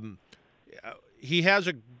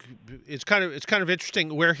it's kind of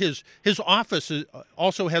interesting where his office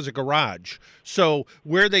also has a garage. So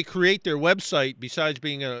where they create their website, besides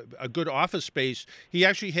being a good office space, he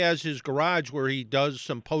actually has his garage where he does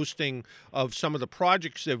some posting of some of the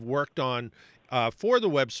projects they've worked on for the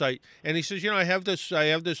website. And he says, I have this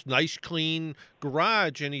nice clean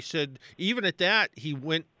garage, and he said even at that he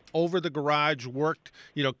went over the garage, worked,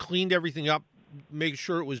 cleaned everything up, made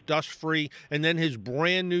sure it was dust-free, and then his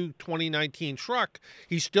brand-new 2019 truck,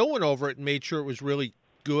 he still went over it and made sure it was really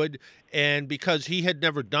good. And because he had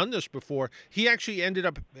never done this before, he actually ended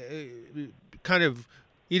up kind of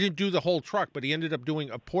He didn't do the whole truck, but he ended up doing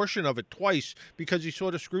a portion of it twice because he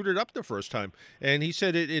sort of screwed it up the first time. And he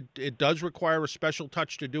said it does require a special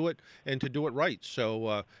touch to do it and to do it right.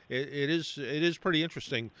 So it is pretty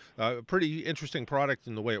interesting, pretty interesting product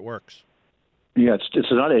in the way it works. Yeah,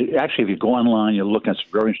 it's not actually. If you go online, you look, it's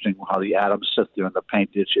very interesting how the atoms sit there in the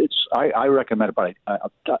paint. I recommend it, but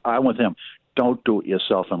I'm with him. Don't do it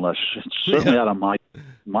yourself unless it's certainly out of my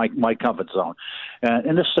comfort zone.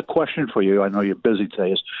 And this is a question for you. I know you're busy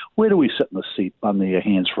today. Is where do we sit in the seat on the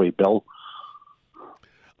hands-free bill?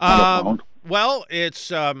 Well, it's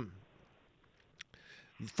from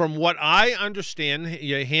what I understand,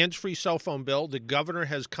 your hands-free cell phone bill. The governor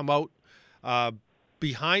has come out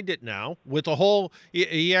behind it now with a whole.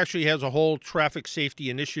 He actually has a whole traffic safety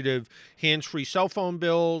initiative, hands-free cell phone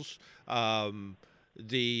bills.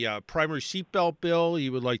 The primary seatbelt bill,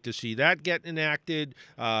 you would like to see that get enacted.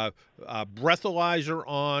 Breathalyzer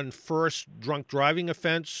on first drunk driving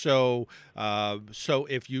offense. So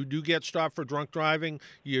if you do get stopped for drunk driving,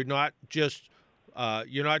 you're not just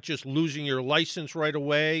losing your license right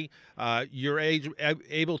away. You're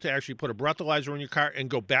able to actually put a breathalyzer in your car and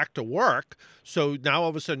go back to work. So now all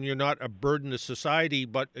of a sudden you're not a burden to society,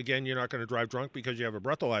 but again, you're not going to drive drunk because you have a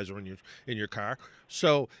breathalyzer in your car.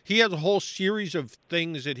 So he has a whole series of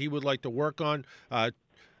things that he would like to work on. At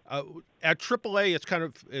AAA, it's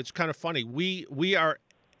kind of funny. We are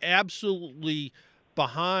absolutely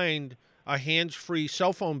behind a hands-free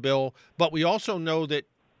cell phone bill, but we also know that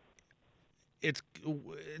it's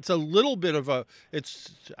a little bit of a,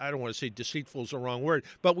 I don't want to say deceitful is the wrong word,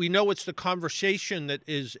 but we know it's the conversation that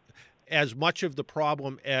is as much of the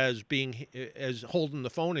problem as holding the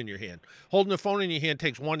phone in your hand. Holding the phone in your hand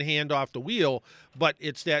takes one hand off the wheel, but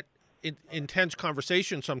it's that intense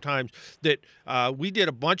conversation sometimes that we did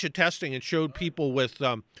a bunch of testing and showed people with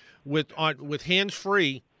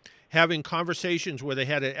hands-free having conversations where they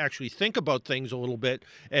had to actually think about things a little bit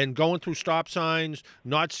and going through stop signs,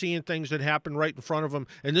 not seeing things that happen right in front of them.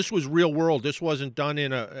 And this was real world. This wasn't done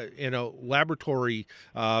in a laboratory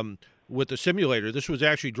with a simulator. This was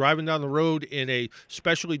actually driving down the road in a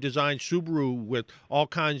specially designed Subaru with all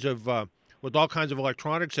kinds of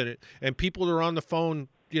electronics in it. And people that are on the phone,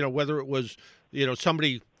 whether it was,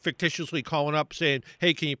 somebody fictitiously calling up saying,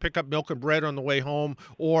 "Hey, can you pick up milk and bread on the way home?"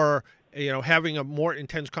 or having a more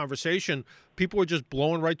intense conversation, people were just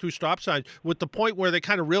blowing right through stop signs with the point where they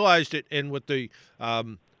kind of realized it. And with the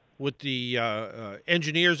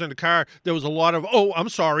engineers in the car, there was a lot of, "Oh, I'm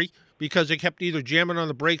sorry," because they kept either jamming on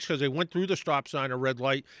the brakes because they went through the stop sign or red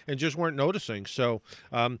light and just weren't noticing. So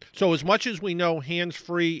as much as we know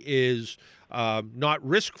hands-free is not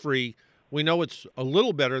risk-free, we know it's a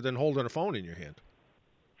little better than holding a phone in your hand.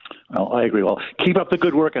 Well, I agree. Well, keep up the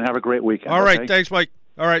good work and have a great weekend. All right. Okay? Thanks, Mike.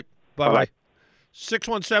 All right. Bye-bye.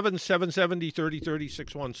 617-770-3030,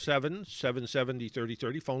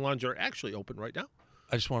 617-770-3030. Phone lines are actually open right now.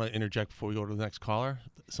 I just want to interject before we go to the next caller.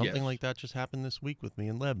 Something like that just happened this week with me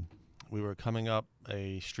and Leb. We were coming up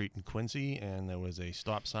a street in Quincy, and there was a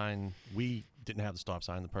stop sign. We didn't have the stop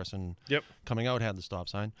sign. The person coming out had the stop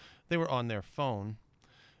sign. They were on their phone,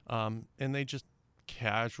 and they just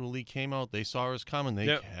casually came out. They saw us coming. They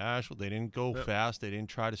didn't go fast. They didn't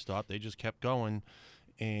try to stop. They just kept going.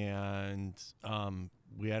 And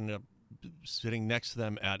we ended up sitting next to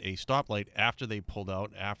them at a stoplight after they pulled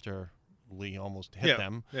out, after Lee almost hit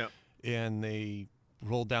them. Yeah. And they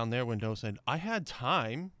rolled down their window and said, I had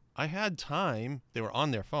time. They were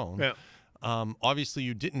on their phone. Yeah. Obviously,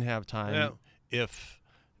 you didn't have time if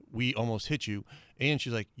we almost hit you. And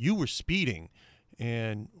she's like, you were speeding.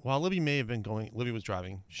 And while Libby was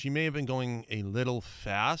driving, she may have been going a little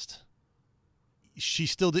fast. She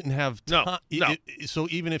still didn't have time. No. So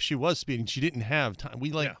even if she was speeding, she didn't have time.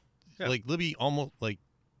 We like Libby almost like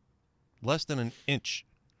less than an inch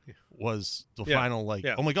was the final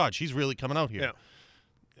oh my God, she's really coming out here. Yeah.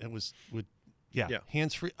 It was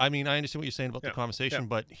hands free. I mean, I understand what you're saying about the conversation,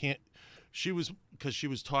 but she was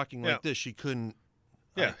talking like this. She couldn't.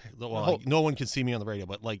 No one can see me on the radio,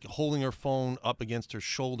 but like holding her phone up against her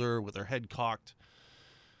shoulder with her head cocked.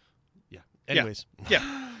 Anyways.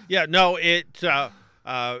 No,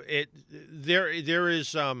 there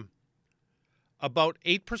is about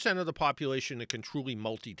 8% of the population that can truly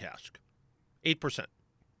multitask. 8%.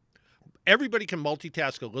 Everybody can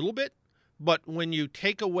multitask a little bit, but when you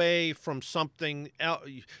take away from something else,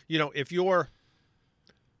 if you're,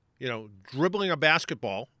 dribbling a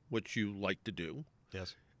basketball, which you like to do,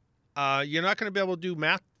 yes, you're not going to be able to do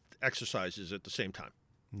math exercises at the same time.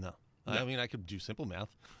 No. I mean, I could do simple math.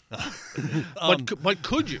 But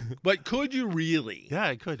could you? But could you really? Yeah,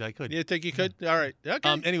 I could. You think you could? All right.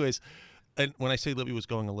 Okay. Anyways, and when I say Libby was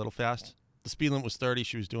going a little fast, the speed limit was 30.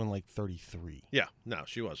 She was doing like 33. Yeah, no,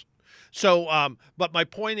 she wasn't. So, but my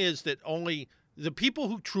point is that only the people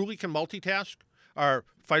who truly can multitask are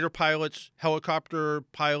fighter pilots, helicopter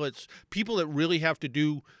pilots, people that really have to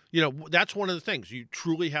do, that's one of the things. You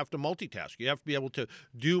truly have to multitask. You have to be able to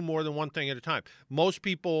do more than one thing at a time. Most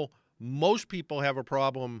people have a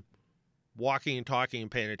problem walking and talking and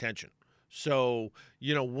paying attention. So,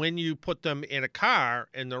 when you put them in a car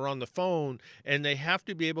and they're on the phone and they have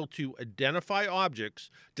to be able to identify objects,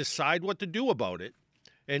 decide what to do about it,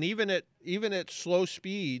 and even at slow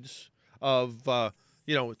speeds of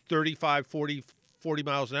 35, 40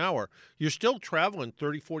 miles an hour, you're still traveling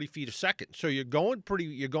 30, 40 feet a second. So you're going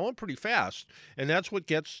pretty fast, and that's what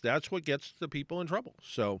gets the people in trouble.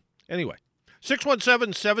 So anyway,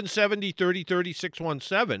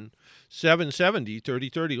 617-770-3030,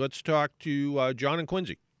 617-770-3030. Let's talk to John and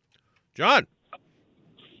Quincy. John.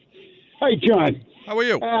 Hi, John. How are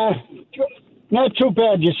you? Not too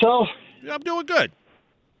bad. Yourself? I'm doing good.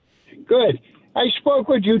 Good. I spoke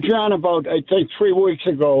with you, John, about, I think, 3 weeks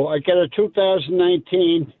ago. I got a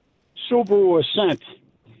 2019 Subaru Ascent,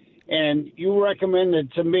 and you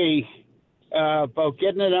recommended to me about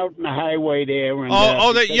getting it out on the highway there. And,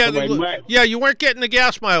 you weren't getting the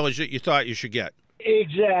gas mileage that you thought you should get.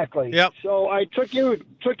 Exactly. Yep. So I took your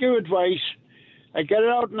advice. I got it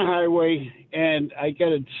out on the highway, and I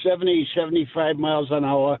got it 70, 75 miles an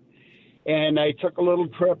hour, and I took a little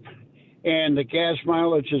trip. And the gas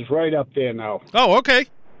mileage is right up there now. Oh, okay.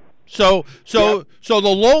 So the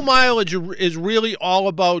low mileage is really all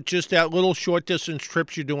about just that little short distance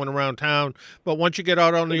trips you're doing around town. But once you get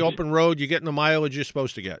out on the open road, you're getting the mileage you're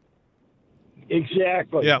supposed to get.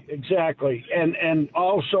 Exactly. Yeah. Exactly. And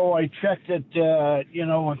also I checked it,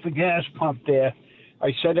 with the gas pump there.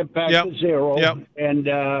 I set it back to zero. Yep. And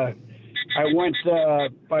I went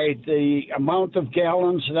by the amount of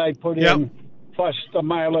gallons that I put in. Plus the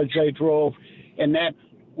mileage I drove, and that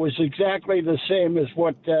was exactly the same as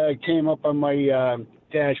what came up on my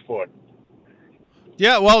dashboard.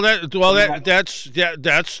 Yeah,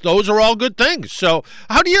 that's those are all good things. So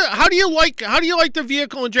how do you like the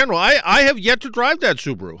vehicle in general? I have yet to drive that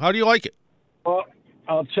Subaru. How do you like it? Well,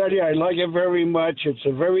 I'll tell you, I like it very much. It's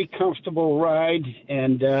a very comfortable ride,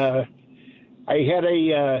 and I had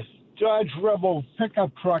a Dodge Rebel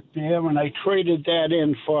pickup truck there, and I traded that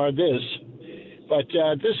in for this. But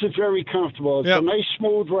this is very comfortable. It's a nice,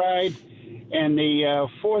 smooth ride, and the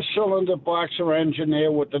 4-cylinder boxer engine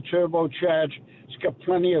there with the turbocharge, it's got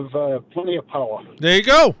plenty of power. There you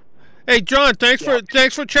go. Hey, John, thanks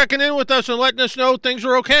for checking in with us and letting us know things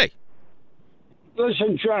are okay.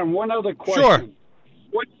 Listen, John, one other question. Sure.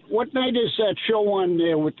 What night is that show on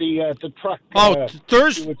there with the truck?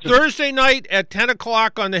 Thursday night at 10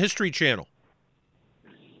 o'clock on the History Channel.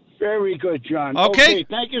 Very good, John. Okay.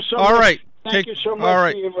 Thank you so much. All right. Thank you so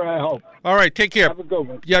much for your help. All right, take care. Have a good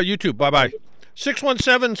one. Yeah, you too. Bye-bye.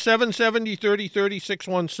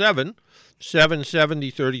 617-770-3030,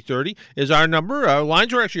 617-770-3030 is our number.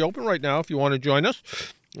 Lines are actually open right now if you want to join us.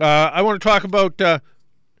 I want to talk about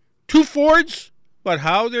two Fords, but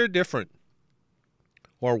how they're different.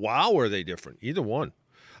 Or wow, are they different? Either one.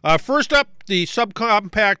 First up, the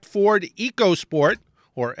subcompact Ford EcoSport,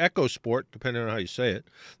 or EcoSport, depending on how you say it.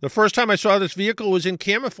 The first time I saw this vehicle was in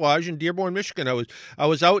camouflage in Dearborn, Michigan. I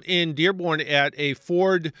was out in Dearborn at a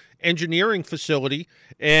Ford engineering facility,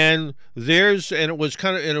 and it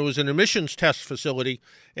was an emissions test facility.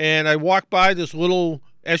 And I walked by this little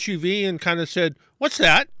SUV and kind of said, "What's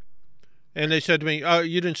that?" And they said to me,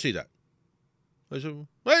 "You didn't see that." I said,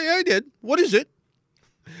 "Well, yeah, I did. What is it?"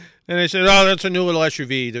 And they said, "Oh, that's a new little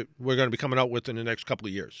SUV that we're going to be coming out with in the next couple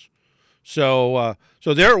of years." So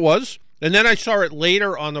there it was. And then I saw it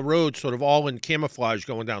later on the road, sort of all in camouflage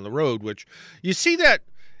going down the road, which you see that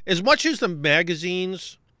as much as the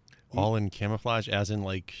magazines. All in camouflage, as in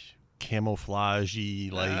like camouflage-y,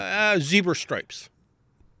 like zebra stripes.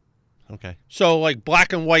 Okay. So like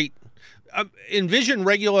black and white. Envision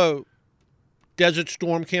regular Desert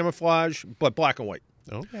Storm camouflage, but black and white.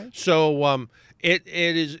 Okay. So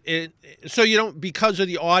so you don't, because of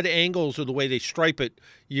the odd angles of the way they stripe it,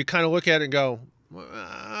 you kind of look at it and go, I'm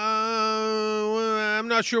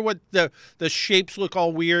not sure what the shapes look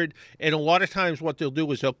all weird. And a lot of times what they'll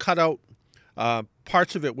do is they'll cut out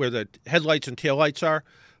parts of it where the headlights and taillights are,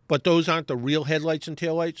 but those aren't the real headlights and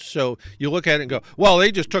taillights. So you look at it and go, well,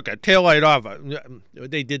 they just took a taillight off.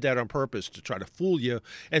 They did that on purpose to try to fool you.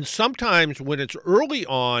 And sometimes when it's early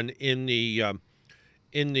on in the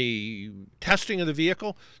testing of the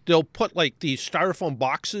vehicle, they'll put like these styrofoam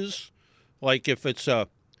boxes, like if it's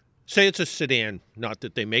say it's a sedan, not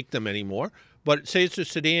that they make them anymore, but say it's a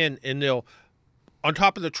sedan, and they'll on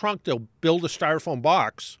top of the trunk, they'll build a styrofoam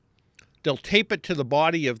box. They'll tape it to the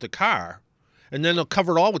body of the car, and then they'll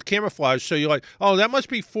cover it all with camouflage. So you're like, oh, that must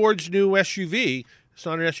be Ford's new SUV. It's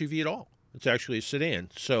not an SUV at all. It's actually a sedan.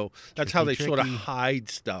 So that's how they sort of hide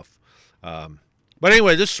stuff. But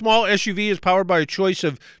anyway, this small SUV is powered by a choice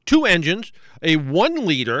of 2 engines, a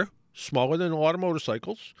 1-liter, smaller than a lot of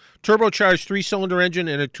motorcycles, turbocharged 3-cylinder engine,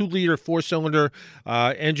 and a 2-liter 4-cylinder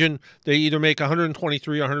engine. They either make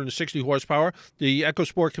 123 or 160 horsepower. The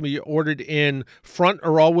EcoSport can be ordered in front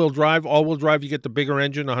or all-wheel drive. All-wheel drive, you get the bigger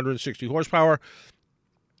engine, 160 horsepower.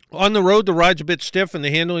 On the road, the ride's a bit stiff, and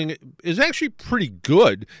the handling is actually pretty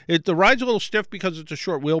good. The ride's a little stiff because it's a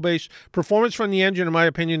short wheelbase. Performance from the engine, in my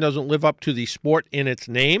opinion, doesn't live up to the sport in its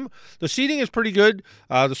name. The seating is pretty good.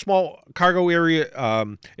 The small cargo area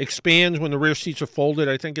expands when the rear seats are folded.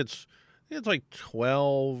 I think it's like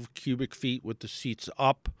 12 cubic feet with the seats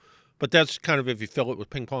up, but that's kind of if you fill it with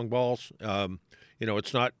ping pong balls.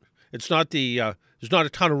 It's not there's not a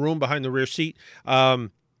ton of room behind the rear seat.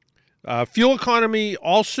 Fuel economy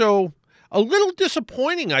also a little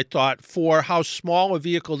disappointing, I thought, for how small a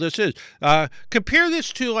vehicle this is. Compare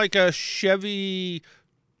this to like a Chevy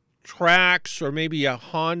Trax or maybe a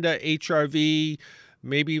Honda HR-V,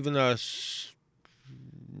 maybe even a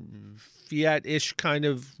Fiat-ish kind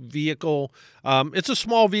of vehicle. It's a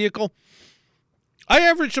small vehicle. I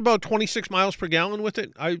averaged about 26 miles per gallon with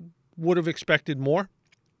it. I would have expected more.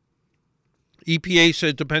 EPA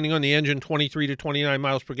said, depending on the engine, 23 to 29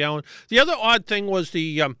 miles per gallon. The other odd thing was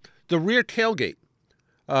the rear tailgate.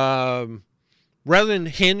 Rather than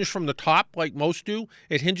hinge from the top like most do,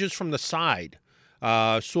 it hinges from the side.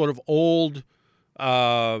 Sort of old.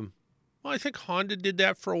 I think Honda did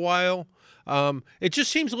that for a while. It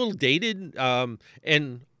just seems a little dated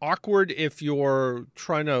and awkward if you're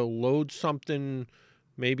trying to load something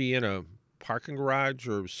maybe in a parking garage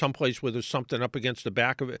or someplace where there's something up against the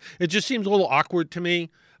back of it. It just seems a little awkward to me.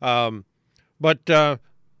 But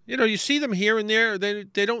you see them here and there.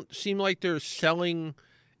 They don't seem like they're selling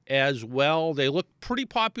as well. They look pretty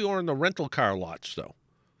popular in the rental car lots, though.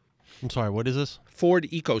 I'm sorry, what is this? Ford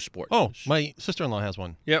EcoSport. Oh, my sister-in-law has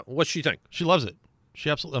one. Yeah, what's she think? She loves it. She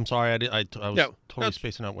absolutely. I'm sorry, I was totally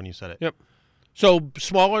spacing out when you said it. Yep. So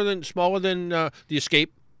smaller than the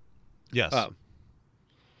Escape. Yes.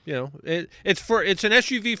 It's an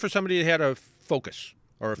SUV for somebody that had a Focus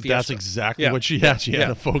or a Fiesta. That's exactly what she had. She had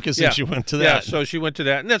a Focus, and she went to that. Yeah, so she went to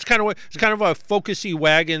that, and that's kind of a Focusy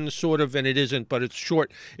wagon, sort of, and it isn't, but it's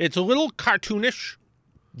short. It's a little cartoonish.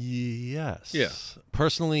 Yes. Yeah.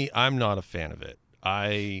 Personally, I'm not a fan of it.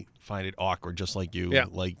 I find it awkward, just like you. Yeah.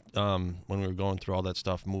 Like when we were going through all that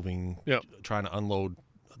stuff, trying to unload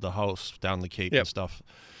the house down the Cape and stuff,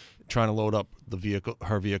 trying to load up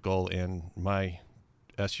her vehicle, and my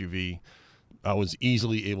SUV. I was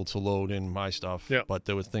easily able to load in my stuff, but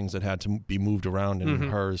there were things that had to be moved around in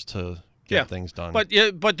hers to get things done. But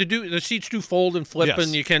the seats do fold and flip,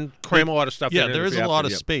 and you can cram a lot of stuff in. Yeah, there is a lot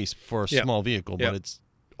of space for a small vehicle, but it's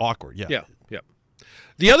awkward. Yeah.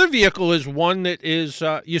 The other vehicle is one that is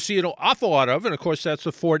you see an awful lot of, and of course that's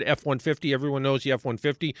the Ford F-150. Everyone knows the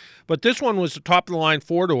F-150, but this one was the top-of-the-line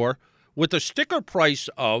four-door with a sticker price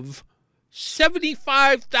of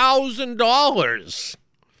 $75,000.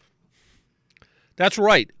 That's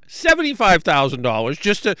right,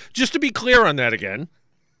 $75,000. Just to be clear on that again.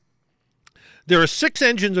 There are 6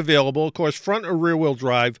 engines available, of course, front or rear-wheel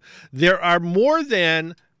drive. There are more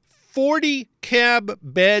than 40 cab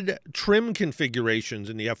bed trim configurations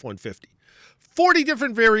in the F-150. 40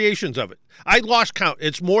 different variations of it. I lost count.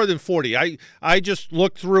 It's more than 40. I just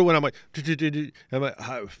looked through and I'm like,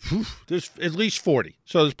 there's at least 40.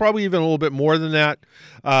 So there's probably even a little bit more than that.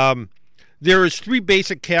 There is 3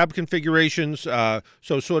 basic cab configurations. So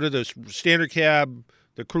sort of the standard cab,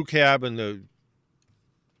 the crew cab, and the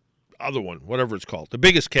other one, whatever it's called, the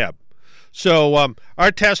biggest cab. So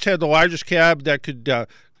our test had the largest cab that could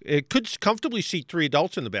comfortably seat 3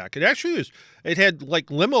 adults in the back. It actually it had like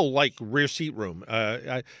limo-like rear seat room.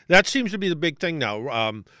 That seems to be the big thing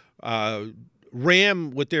now. Ram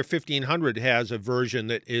with their 1500 has a version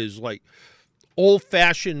that is like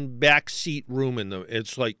old-fashioned back seat room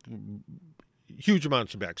it's like huge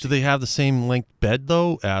amounts of back seat. Do they have the same length bed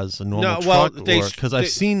though as a normal truck? Because I've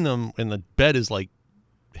seen them and the bed is like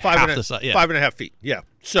half the size. 5.5 feet. Yeah.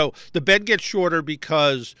 So the bed gets shorter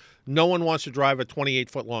because no one wants to drive a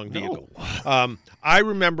 28-foot long vehicle. No. I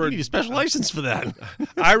remember you need a special license for that.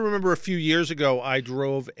 I remember a few years ago I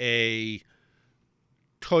drove a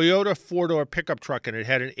Toyota 4-door pickup truck and it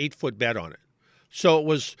had an 8-foot bed on it. So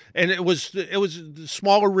it was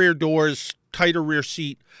smaller rear doors, tighter rear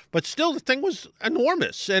seat, but still the thing was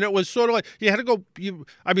enormous. And it was sort of like you had to go,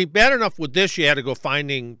 bad enough with this, you had to go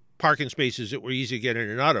finding parking spaces that were easy to get in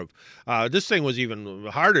and out of. This thing was even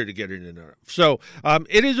harder to get in and out of. So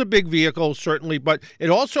it is a big vehicle, certainly, but it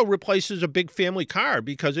also replaces a big family car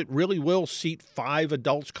because it really will seat 5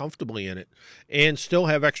 adults comfortably in it and still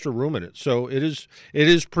have extra room in it. So it is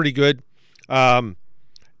pretty good.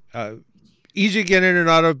 Easy to get in and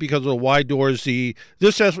out of because of the wide doors.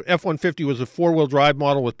 This F-150 was a 4-wheel drive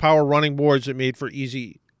model with power running boards that made for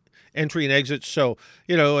easy entry and exit. So,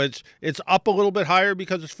 it's up a little bit higher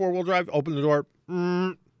because it's 4-wheel drive. Open the door,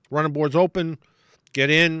 running boards open, get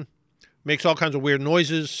in, makes all kinds of weird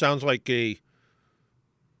noises. Sounds like I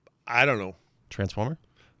don't know. Transformer?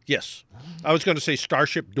 Yes. I was going to say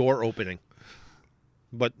Starship door opening.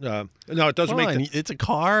 But no, it doesn't make it's a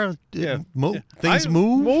car. Yeah. Things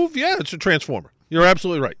move. Yeah, it's a transformer. You're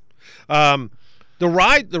absolutely right. The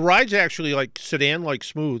ride's actually like sedan-like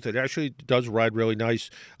smooth. It actually does ride really nice.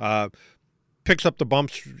 Picks up the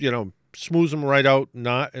bumps, smooths them right out.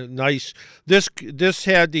 Nice. This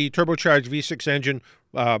had the turbocharged V6 engine,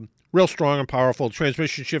 real strong and powerful.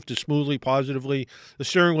 Transmission shifted smoothly, positively. The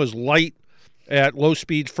steering was light at low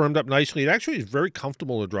speeds, firmed up nicely. It actually is very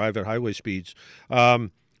comfortable to drive at highway speeds.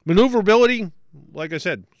 Maneuverability, like I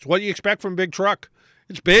said, it's what you expect from a big truck.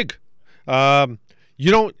 It's big. If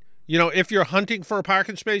you're hunting for a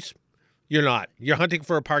parking space, you're not. You're hunting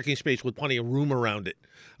for a parking space with plenty of room around it.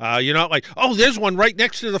 You're not like, oh, there's one right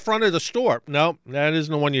next to the front of the store. No, that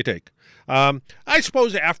isn't the one you take. I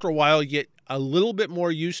suppose after a while you get a little bit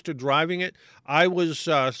more used to driving it. I was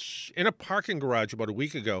in a parking garage about a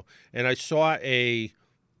week ago, and I saw I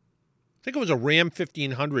think it was a Ram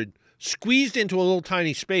 1500 squeezed into a little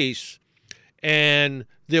tiny space, and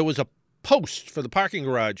there was a post for the parking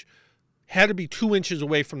garage, had to be 2 inches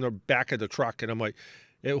away from the back of the truck. And I'm like,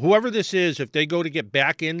 whoever this is, if they go to get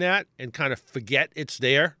back in that and kind of forget it's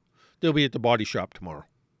there, they'll be at the body shop tomorrow.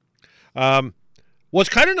 What's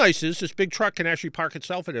kind of nice is this big truck can actually park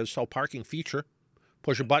itself. It has a self-parking feature.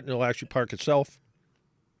 Push a button, it'll actually park itself.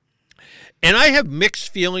 And I have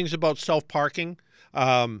mixed feelings about self-parking.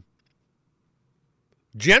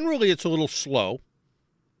 Generally, it's a little slow.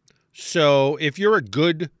 So if you're a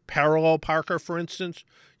good parallel parker, for instance,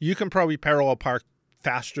 you can probably parallel park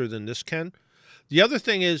faster than this can. The other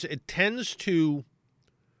thing is it tends to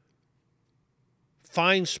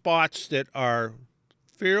find spots that are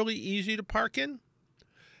fairly easy to park in.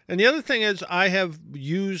 And the other thing is I have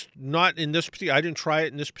used, not in this particular, I didn't try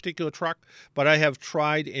it in this particular truck, but I have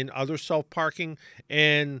tried in other self-parking,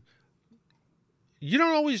 and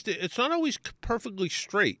it's not always perfectly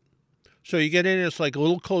straight. So you get in, it's like a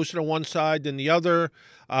little closer to one side than the other.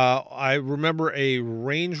 I remember a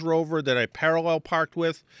Range Rover that I parallel parked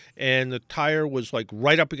with, and the tire was like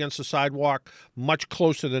right up against the sidewalk, much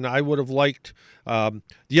closer than I would have liked.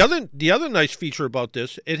 The other nice feature about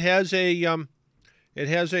this, it has a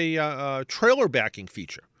trailer backing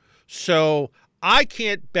feature. So I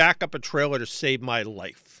can't back up a trailer to save my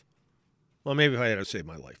life. Well, maybe if I had to save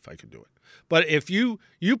my life, I could do it. But if you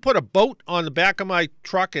put a boat on the back of my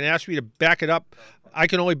truck and ask me to back it up, I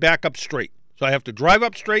can only back up straight. So I have to drive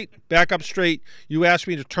up straight, back up straight. You ask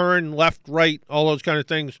me to turn left, right, all those kind of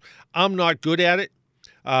things. I'm not good at it.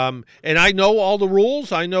 And I know all the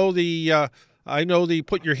rules. I know the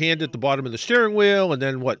put your hand at the bottom of the steering wheel, and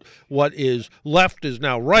then what is left is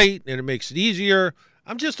now right, and it makes it easier.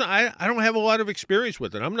 I don't have a lot of experience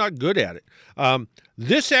with it. I'm not good at it.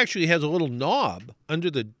 This actually has a little knob on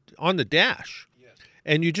the dash,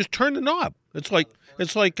 and you just turn the knob. It's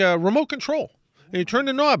like a remote control. And you turn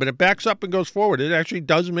the knob, and it backs up and goes forward. It actually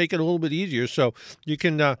does make it a little bit easier, so you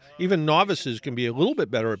can even novices can be a little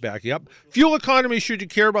bit better at backing up. Fuel economy, should you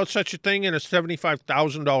care about such a thing in a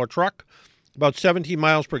 $75,000 truck, about 17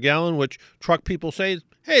 miles per gallon, which truck people say,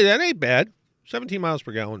 hey, that ain't bad. 17 miles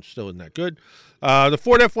per gallon still isn't that good. The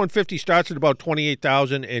Ford F-150 starts at about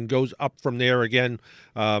 $28,000 and goes up from there again.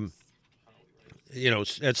 At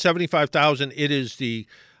 $75,000, it is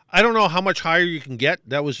I don't know how much higher you can get.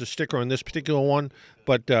 That was the sticker on this particular one,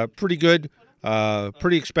 but pretty good,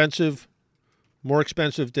 pretty expensive, more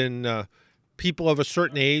expensive than people of a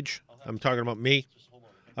certain age. I'm talking about me.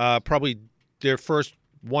 Probably their first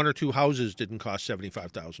 1 or 2 houses didn't cost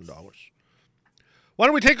 $75,000. Why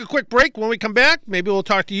don't we take a quick break? When we come back, maybe we'll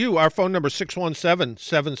talk to you. Our phone number is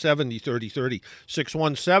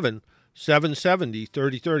 617-770-3030,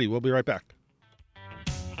 617-770-3030. We'll be right back.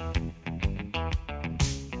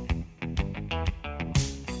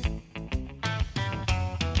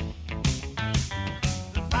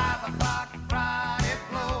 The 5 o'clock Friday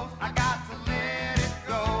blows. I got to live.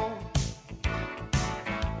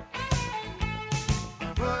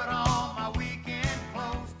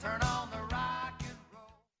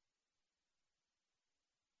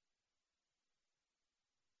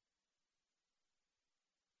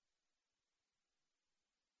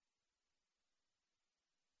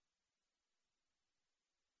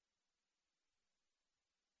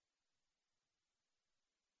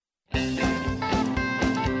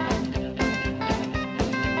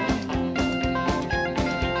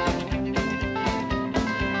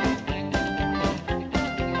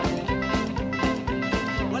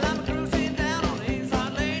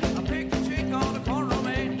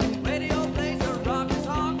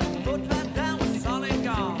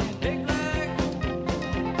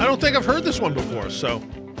 I don't think I've heard this one before, so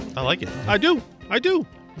I like it. I do.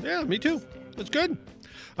 Yeah, me too. It's good.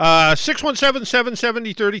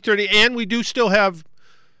 617-770-3030, and we do still have.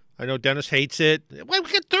 I know Dennis hates it. Well,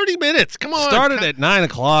 we got 30 minutes. Come on. Started at 9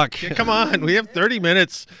 o'clock. Yeah, come on. We have 30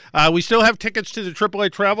 minutes. We still have tickets to the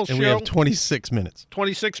AAA Travel Show. And we have 26 minutes.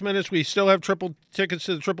 26 minutes. We still have tickets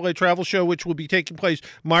to the AAA Travel Show, which will be taking place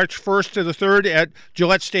March 1st to the 3rd at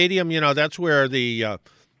Gillette Stadium. You know, that's where there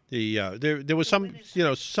was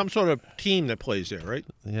some sort of team that plays there, right?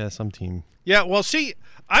 Yeah, some team. Yeah, well, see,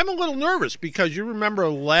 I'm a little nervous because you remember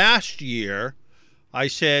last year I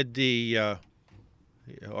said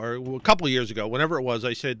or a couple of years ago, whenever it was,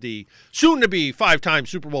 I said the soon-to-be 5-time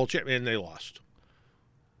Super Bowl champion, and they lost.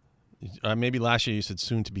 Maybe last year you said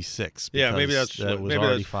soon-to-be 6. Yeah, maybe that's it was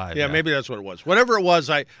already 5. Yeah, maybe that's what it was. Whatever it was,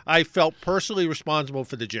 I felt personally responsible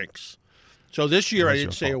for the jinx. So this year I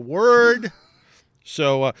didn't say a word.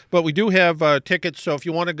 So, but we do have tickets. So if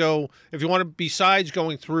you want to go, besides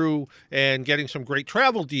going through and getting some great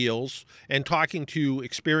travel deals and talking to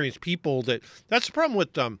experienced people, that's the problem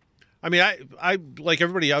with them. I mean, I like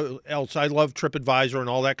everybody else. I love TripAdvisor and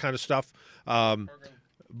all that kind of stuff.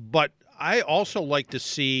 But I also like to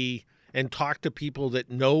see and talk to people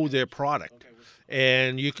that know their product.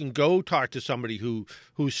 And you can go talk to somebody who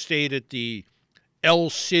stayed at the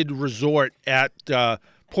El Cid Resort at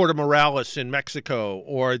Puerto Morales in Mexico,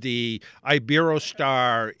 or the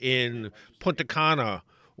Iberostar in Punta Cana,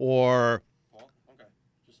 or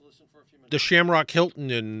the Shamrock Hilton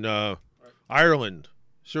in Ireland.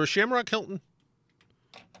 Is there a Shamrock Hilton?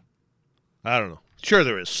 I don't know. Sure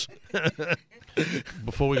there is.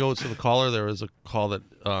 Before we go to the caller, there is a call that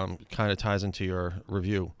kind of ties into your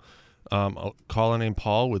review. A caller named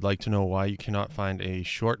Paul would like to know why you cannot find a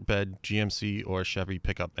short bed GMC or Chevy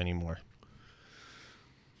pickup anymore.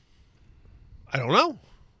 I don't know.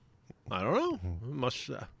 I don't know.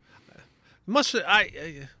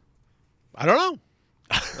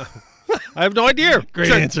 I have no idea.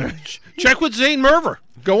 Great answer. Check with Zane Merver.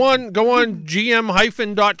 Go on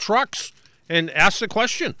gm-trucks and ask the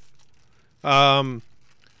question. I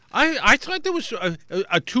thought there was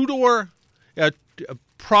a two-door,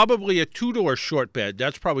 probably a two-door short bed.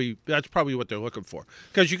 That's probably what they're looking for,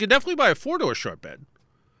 because you can definitely buy a four-door short bed.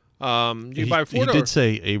 You buy a four-door. He did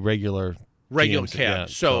say a regular GMC, cab. Yeah,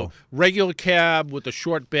 so regular cab with a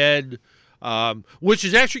short bed, which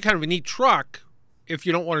is actually kind of a neat truck if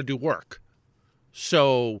you don't want to do work.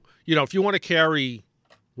 So, if you want to carry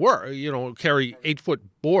 8-foot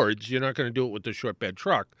boards, you're not going to do it with the short bed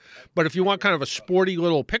truck. But if you want kind of a sporty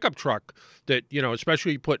little pickup truck that,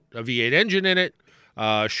 especially you put a V8 engine in it,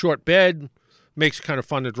 short bed, makes it kind of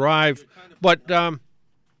fun to drive. But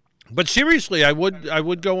seriously, I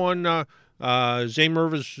would go on Zane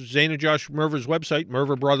and Josh Merver's website,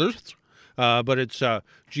 Merver Brothers, but it's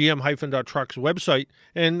gm-trucks website,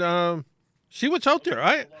 and see what's out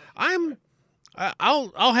there.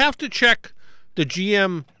 I'll have to check the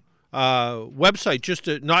GM website, just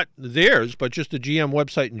to, not theirs, but just the GM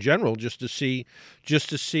website in general, just to see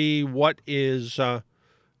what is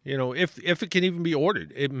if it can even be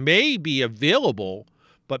ordered. It may be available,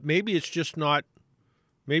 but maybe it's just not.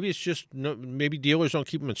 Maybe dealers don't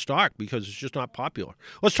keep them in stock because it's just not popular.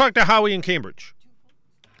 Let's talk to Howie in Cambridge.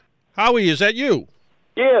 Howie, is that you?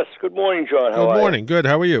 Yes. Good morning, John. How are you? Good morning. Good.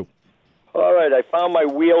 How are you? All right. I found my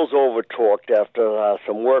wheels over-torqued after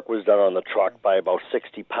some work was done on the truck by about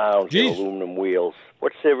 60 pounds of aluminum wheels.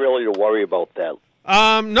 What's there really to worry about that?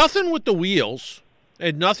 Nothing with the wheels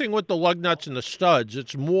and nothing with the lug nuts and the studs.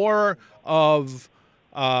 It's more of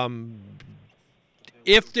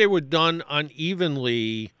if they were done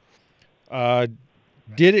unevenly, did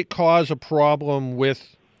it cause a problem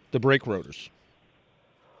with the brake rotors?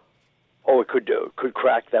 Oh, it could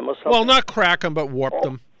crack them or something? Well, not crack them, but warp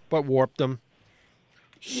them.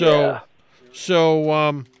 So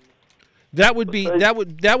that would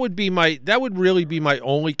really be my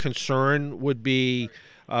only concern would be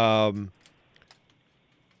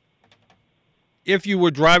if you were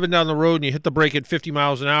driving down the road and you hit the brake at 50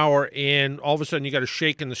 miles an hour and all of a sudden you got a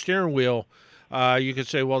shake in the steering wheel, you could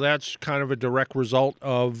say, well, that's kind of a direct result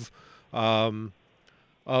of uneven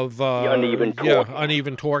torque. Yeah,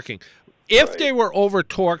 uneven torquing. If they were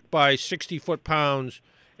over-torqued by 60 foot-pounds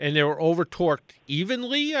and they were over-torqued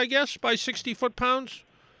evenly, I guess, by 60 foot-pounds,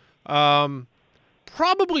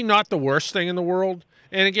 probably not the worst thing in the world.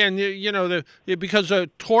 And again, because the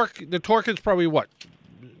torque is probably what,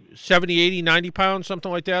 70, 80, 90 pounds,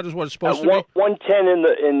 something like that is what it's supposed to be? 110 in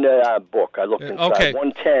the book. I looked inside. Okay.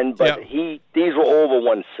 110, but these were over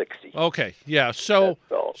 160. Okay, yeah. So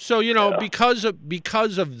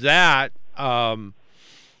because of that,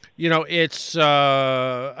 it's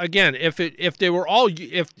again, if they were all,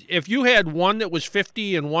 if you had one that was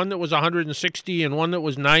 50 and one that was 160 and one that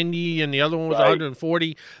was 90 and the other one was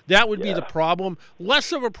 140, that would be the problem.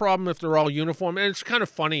 Less of a problem if they're all uniform. And it's kind of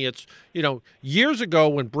funny. It's, years ago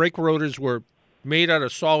when brake rotors were made out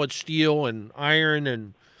of solid steel and iron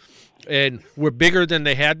and were bigger than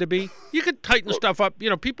they had to be, you could tighten stuff up.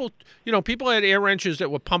 People had air wrenches that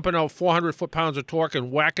were pumping out 400 foot-pounds of torque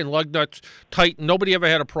and whacking lug nuts tight, and nobody ever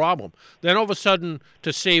had a problem. Then all of a sudden,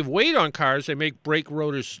 to save weight on cars, they make brake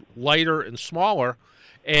rotors lighter and smaller,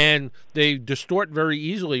 and they distort very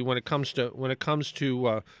easily when it comes to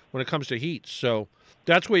heat. So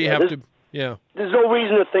that's where you have to. Yeah. There's no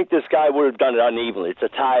reason to think this guy would have done it unevenly. It's a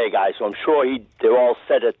tire guy, so I'm sure they're all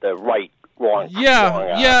set at the right. And it's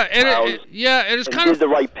kind of did the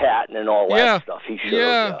right pattern and all that stuff. He should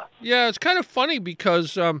have. Yeah, it's kind of funny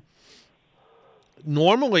because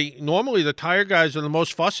normally the tire guys are the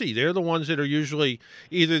most fussy. They're the ones that are usually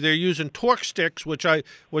either they're using torque sticks, which I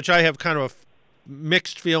have kind of a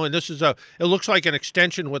mixed feeling. It looks like an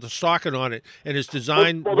extension with a socket on it, and it's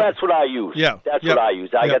designed. Well, that's what I use. Yeah, that's what I use.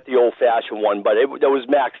 I got the old-fashioned one, but it was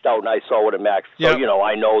maxed out, and I saw what it maxed. So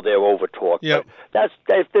I know they're over torqued. Yeah,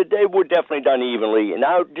 they were definitely done evenly.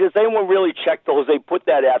 Now, does anyone really check those? They put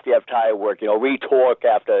that after you have tire work. Retorque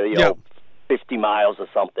after 50 miles or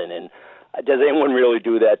something. And does anyone really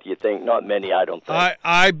do that? Do you think? Not many, I don't think.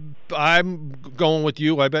 I'm going with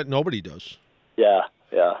you. I bet nobody does. Yeah.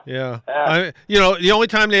 The only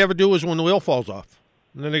time they ever do is when the wheel falls off,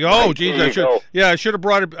 and then they go, "Oh, geez, I should have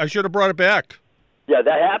brought it. I should have brought it back." Yeah,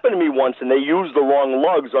 that happened to me once, and they used the wrong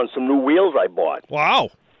lugs on some new wheels I bought. Wow!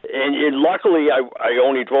 And luckily, I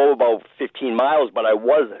only drove about 15 miles, but I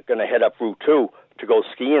was going to head up Route 2 to go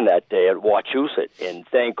skiing that day at Wachusett, and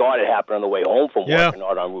thank God it happened on the way home from work, and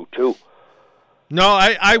not on Route 2. No,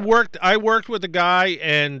 I worked with a guy,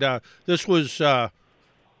 and this was.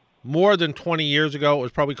 More than 20 years ago. It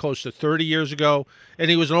was probably close to 30 years ago.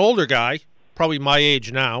 And he was an older guy, probably my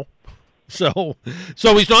age now. So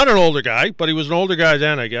he's not an older guy, but he was an older guy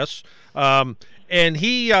then, I guess. And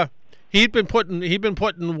he'd been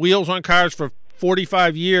putting wheels on cars for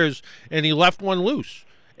 45 years, and he left one loose.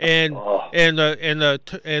 And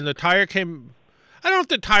the tire came. I don't know if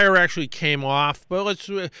the tire actually came off, but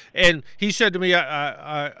and he said to me,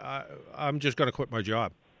 I'm just going to quit my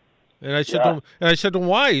job. And I said to him,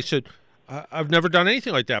 why? He said, I've never done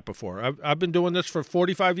anything like that before. I've been doing this for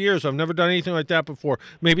 45 years. I've never done anything like that before.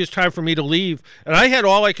 Maybe it's time for me to leave. And I had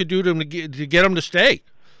all I could do to get him to stay,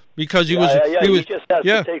 because he was. He just has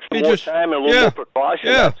to take some more time and a little more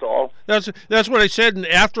precaution. That's all. That's what I said. And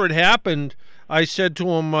after it happened, I said to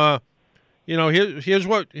him, here's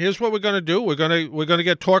what we're going to do. We're going to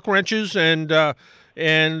get torque wrenches and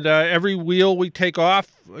every wheel we take off,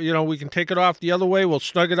 we can take it off the other way. We'll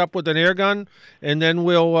snug it up with an air gun, and then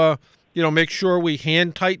we'll, make sure we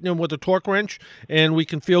hand tighten them with a torque wrench, and we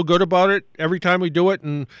can feel good about it every time we do it.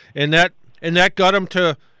 And that got him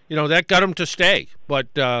to, that got him to stay. But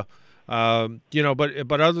but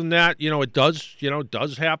other than that, it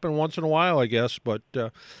does happen once in a while, I guess. But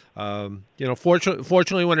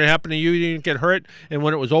fortunately, when it happened to you, you didn't get hurt, and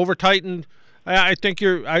when it was over tightened. I think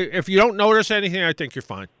if you don't notice anything, I think you're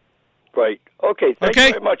fine. Right. Okay. Thank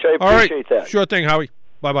you very much. I appreciate that. Sure thing, Howie.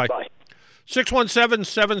 Bye-bye. Bye.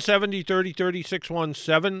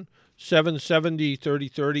 617-770-3030,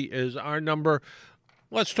 617-770-3030 is our number.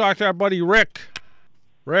 Let's talk to our buddy Rick.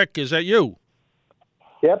 Rick, is that you?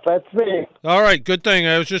 Yep, that's me. All right, good thing.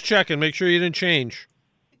 I was just checking. Make sure you didn't change.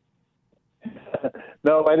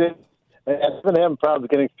 No, I didn't. I've been having problems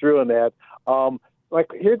getting through on that.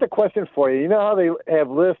 Here's a question for you. You know how they have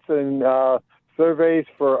lists and surveys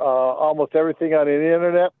for almost everything on the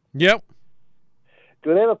internet? Yep.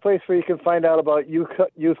 Do they have a place where you can find out about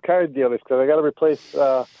used car dealers? Because I got to replace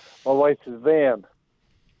my wife's van.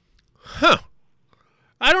 Huh.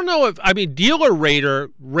 I don't know Dealer Rater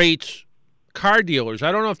rates car dealers.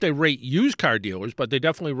 I don't know if they rate used car dealers, but they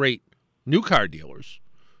definitely rate new car dealers.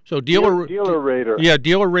 So Dealer Rater. Yeah,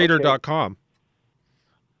 dealerrater.com.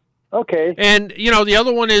 Okay. And the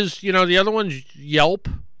other one is, the other one's Yelp,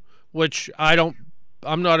 which I'm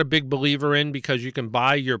not a big believer in, because you can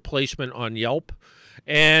buy your placement on Yelp.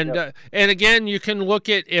 And and again, you can look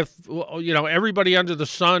at if everybody under the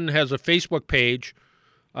sun has a Facebook page.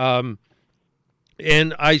 And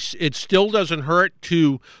it still doesn't hurt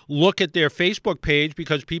to look at their Facebook page,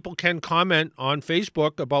 because people can comment on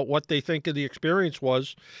Facebook about what they think of the experience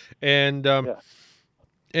was. And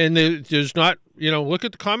and there's not, look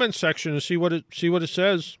at the comments section and see what it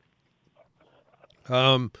says.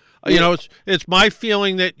 You know, it's my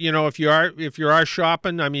feeling that, you know, if you are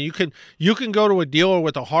shopping, I mean, you can go to a dealer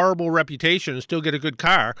with a horrible reputation and still get a good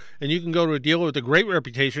car, and you can go to a dealer with a great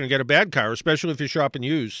reputation and get a bad car, especially if you're shopping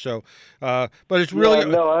used. So, but it's really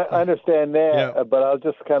no, I understand that, but I was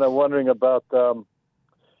just kind of wondering about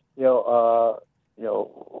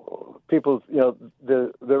people's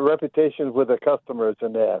the reputations with their customers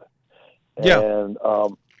and that, and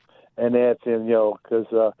that's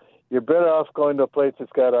because. You're better off going to a place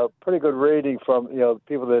that's got a pretty good rating from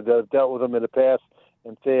people that have dealt with them in the past,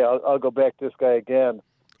 and say, "I'll go back to this guy again."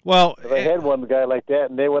 Well, I had one guy like that,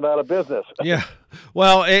 and they went out of business. Yeah,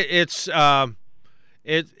 well, it's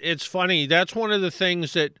funny. That's one of the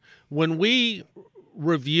things that when we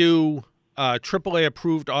review AAA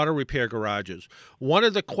approved auto repair garages, one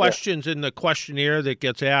of the questions in the questionnaire that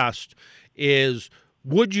gets asked is,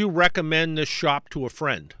 "Would you recommend this shop to a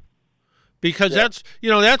friend?" Because that's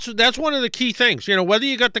one of the key things. You know, whether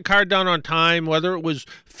you got the car done on time, whether it was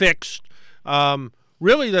fixed,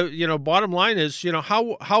 really the bottom line is,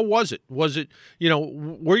 how was it? Was it,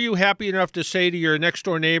 were you happy enough to say to your next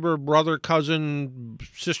door neighbor, brother, cousin,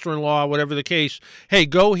 sister-in-law, whatever the case, hey,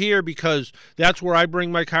 go here because that's where I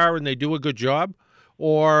bring my car and they do a good job?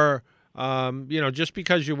 Or just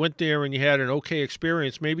because you went there and you had an okay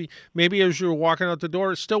experience, maybe as you were walking out the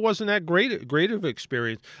door, it still wasn't that great of an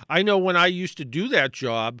experience. I know when I used to do that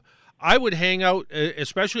job, I would hang out,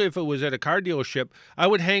 especially if it was at a car dealership, I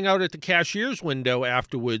would hang out at the cashier's window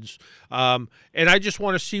afterwards, and I just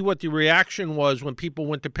want to see what the reaction was when people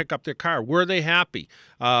went to pick up their car. Were they happy?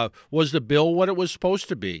 Was the bill what it was supposed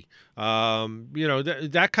to be?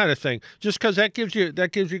 That kind of thing. Just because that gives you a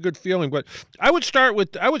good feeling. But I would start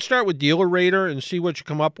with Dealer Rater and see what you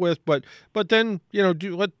come up with. But then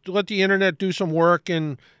let the internet do some work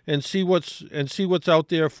and see what's out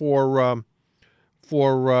there for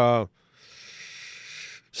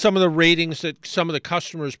some of the ratings that some of the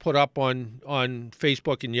customers put up on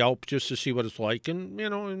Facebook and Yelp, just to see what it's like, I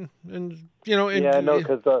know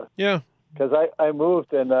because I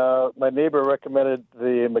moved and my neighbor recommended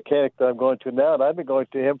the mechanic that I'm going to now, and I've been going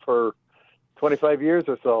to him for 25 years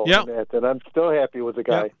or so, and I'm still happy with the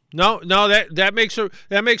guy. No, that makes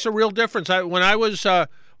a real difference. When I was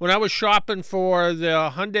shopping for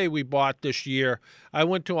the Hyundai we bought this year, I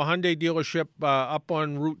went to a Hyundai dealership up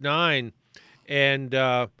on Route 9, and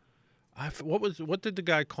what did the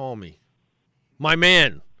guy call me? My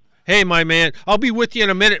man. Hey, my man. I'll be with you in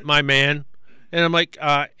a minute, my man. And I'm like,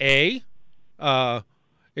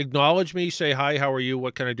 acknowledge me, say hi, how are you,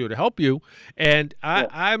 what can I do to help you? And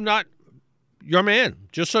I'm not your man,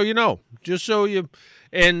 just so you know.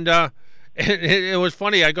 And it was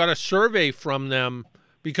funny, I got a survey from them,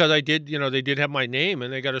 because I did, they did have my name,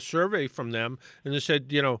 and they got a survey from them, and they said,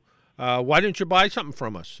 why didn't you buy something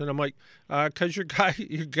from us? And I'm like, because your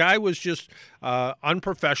guy was just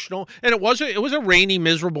unprofessional, and it was a rainy,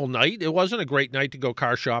 miserable night. It wasn't a great night to go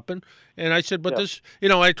car shopping. And I said, but this,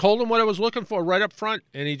 I told him what I was looking for right up front,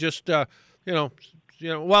 and he just, well,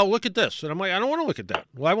 look at this. And I'm like, I don't want to look at that.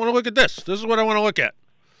 Well, I want to look at this. This is what I want to look at.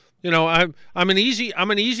 I'm an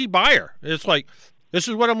easy buyer. It's like, this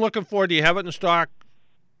is what I'm looking for. Do you have it in stock?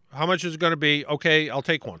 How much is it going to be? Okay, I'll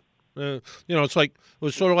take one. It's like, it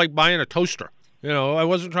was sort of like buying a toaster. I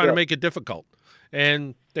wasn't trying to make it difficult.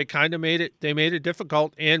 And they kind of made it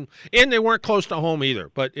difficult. And they weren't close to home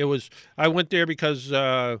either. But I went there because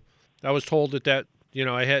I was told that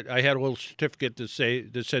I had a little certificate that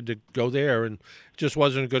said to go there, and it just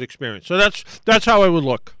wasn't a good experience. So that's how I would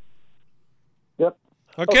look. Yep.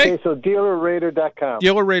 Okay, so dealerrater.com.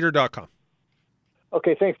 Dealerrater.com.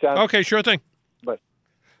 Okay, thanks, John. Okay, sure thing. Bye.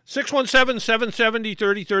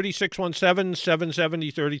 617-770-3030,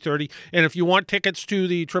 617-770-3030. And if you want tickets to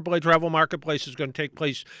the AAA Travel Marketplace, it's going to take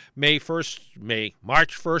place March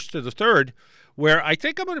 1st to the 3rd, where I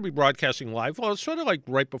think I'm going to be broadcasting live. Well, it's sort of like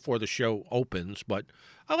right before the show opens, but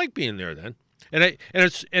I like being there then. And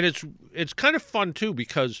it's kind of fun too,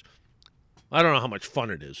 because I don't know how much fun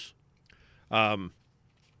it is. I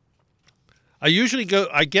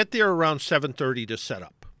get there around 7:30 to set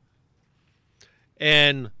up.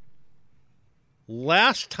 And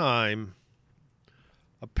last time,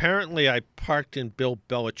 apparently I parked in Bill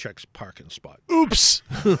Belichick's parking spot. Oops.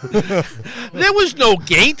 There was no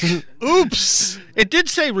gate. Oops. It did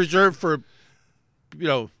say reserved for,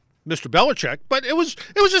 Mr. Belichick, but it was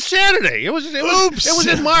a Saturday. It was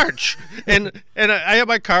in March. And I had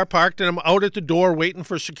my car parked, and I'm out at the door waiting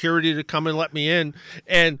for security to come and let me in.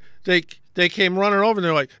 And they came running over, and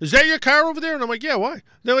they're like, "Is that your car over there?" And I'm like, "Yeah, why?"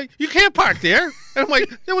 They're like, "You can't park there." And I'm like,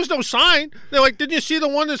 "There was no sign." They're like, "Didn't you see the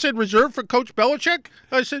one that said reserved for Coach Belichick?"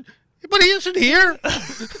 I said, "But he isn't here."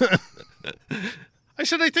 I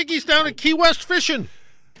said, I think he's down at Key West fishing.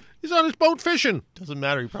 He's on his boat fishing. Doesn't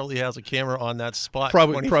matter. He probably has a camera on that spot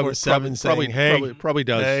Probably 24/7 saying, hey. Probably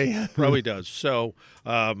does. Hey. Probably does. So,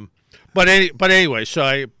 but anyway, so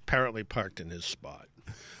I apparently parked in his spot.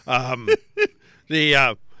 So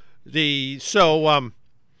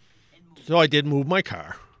I did move my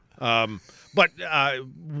car. But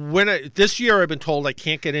this year I've been told I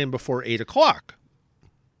can't get in before 8:00.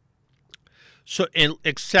 So,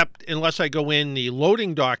 except unless I go in the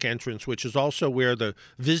loading dock entrance, which is also where the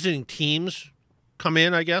visiting teams come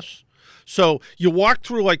in, I guess. So you walk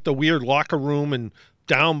through like the weird locker room and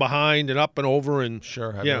down behind and up and over and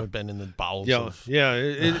sure, I've never been in the bowels of. Yeah,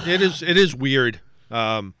 it is weird,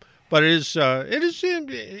 but it is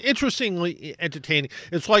interestingly entertaining.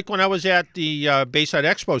 It's like when I was at the Bayside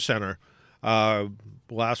Expo Center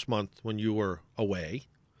last month when you were away.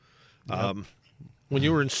 Yep. When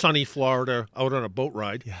you were in sunny Florida out on a boat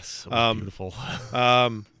ride. Yes, it was beautiful.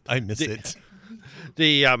 I miss it.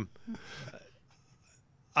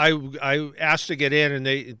 I asked to get in, and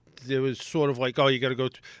it was sort of like, oh, you got to go.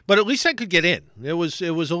 But at least I could get in. It was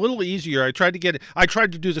a little easier. I tried to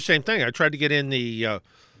do the same thing. I tried to get in the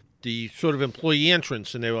sort of employee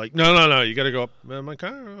entrance, and they were like, no, you got to go up in my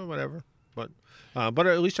car or whatever. But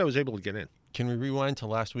at least I was able to get in. Can we rewind to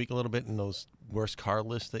last week a little bit in those worst car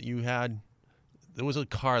lists that you had? There was a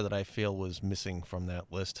car that I feel was missing from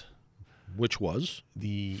that list. Which was?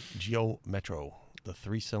 The Geo Metro, the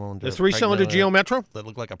three-cylinder. The three-cylinder Geo Metro? That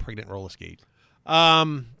looked like a pregnant roller skate.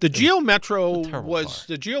 The Geo Metro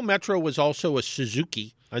was also a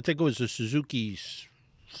Suzuki. I think it was a Suzuki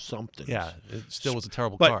something. Yeah, it still was a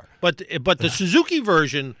terrible car. But the Suzuki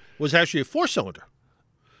version was actually a four-cylinder.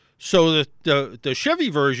 So the Chevy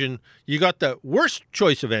version, you got the worst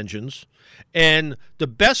choice of engines, and the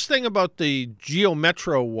best thing about the Geo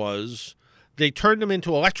Metro was they turned them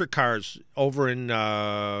into electric cars over in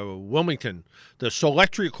Wilmington. The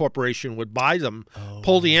Solectria Corporation would buy them,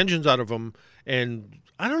 pull the engines out of them, and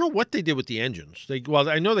I don't know what they did with the engines.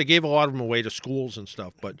 I know they gave a lot of them away to schools and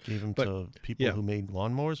stuff, but gave them to people who made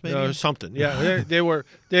lawnmowers, maybe something. Yeah, they were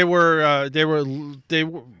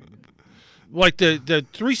like the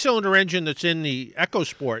three-cylinder engine that's in the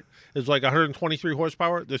EcoSport is like 123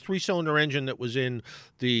 horsepower. The three-cylinder engine that was in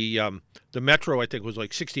the Metro, I think, was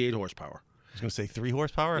like 68 horsepower. I was going to say 3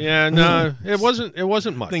 horsepower. Yeah, no, it wasn't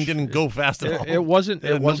much. Thing didn't go fast at all. It wasn't.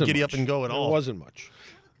 It wasn't giddy much. Up and go at all. It wasn't much.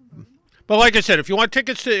 But like I said, if you want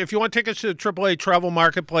tickets to the AAA Travel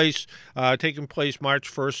Marketplace, taking place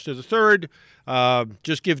March 1st to the 3rd,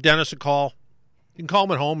 just give Dennis a call. You can call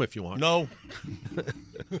him at home if you want. No.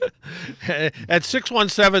 At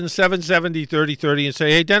 617-770-3030 and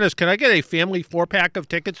say, hey, Dennis, can I get a family 4-pack of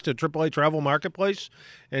tickets to AAA Travel Marketplace?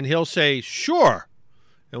 And he'll say, sure.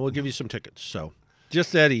 And we'll give you some tickets. So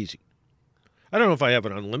just that easy. I don't know if I have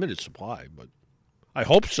an unlimited supply, but I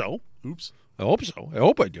hope so. Oops. I hope so. I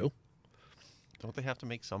hope I do. Don't they have to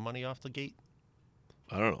make some money off the gate?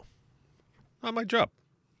 I don't know. Not my job.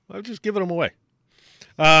 I'm just giving them away.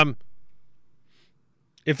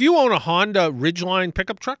 If you own a Honda Ridgeline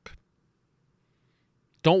pickup truck,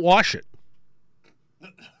 don't wash it.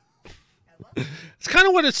 It's kind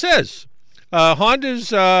of what it says.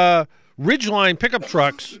 Honda's Ridgeline pickup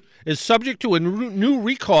trucks is subject to a new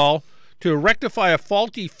recall to rectify a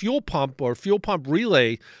faulty fuel pump or fuel pump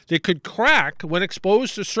relay that could crack when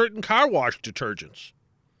exposed to certain car wash detergents.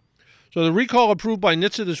 So the recall approved by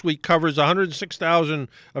NHTSA this week covers 106,000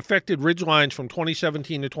 affected Ridgelines from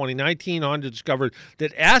 2017 to 2019. Honda discovered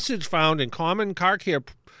that acids found in common car care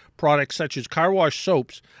products such as car wash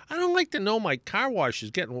soaps. I don't like to know my car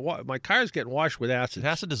is getting washed with acids. It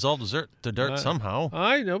has to dissolve the dirt somehow.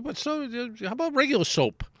 I know, but so how about regular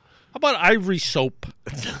soap? How about Ivory soap?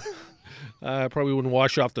 Probably wouldn't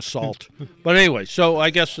wash off the salt. But anyway, so I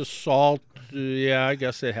guess the salt. I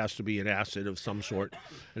guess it has to be an acid of some sort,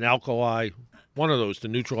 an alkali, one of those to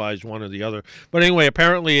neutralize one or the other. But anyway,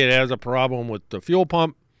 apparently it has a problem with the fuel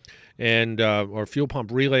pump and or fuel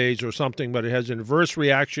pump relays or something, but it has an adverse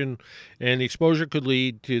reaction, and the exposure could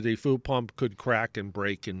lead to the fuel pump could crack and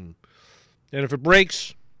break. And if it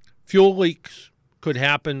breaks, fuel leaks could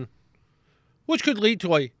happen, which could lead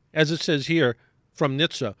to as it says here from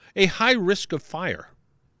NHTSA, a high risk of fire,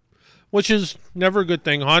 which is never a good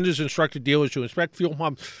thing. Honda's instructed dealers to inspect fuel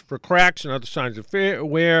pumps for cracks and other signs of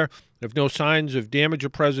wear. If no signs of damage are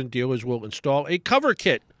present, dealers will install a cover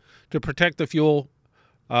kit to protect the fuel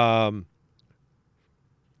pump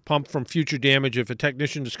from future damage. If a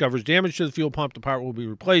technician discovers damage to the fuel pump, the part will be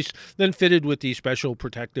replaced, then fitted with the special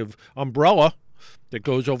protective umbrella that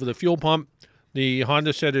goes over the fuel pump. The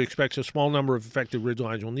Honda said it expects a small number of affected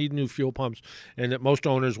ridgelines will need new fuel pumps, and that most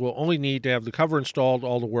owners will only need to have the cover installed.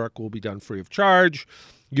 All the work will be done free of charge.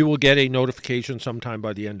 You will get a notification sometime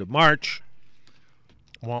by the end of March.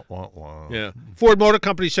 Wah, wah, wah. Yeah. Ford Motor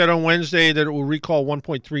Company said on Wednesday that it will recall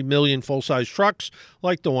 1.3 million full-size trucks,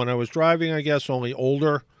 like the one I was driving, I guess, only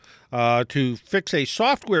older, to fix a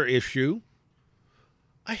software issue.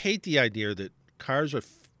 I hate the idea that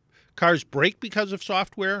cars break because of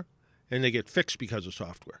software and they get fixed because of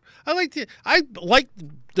software. I like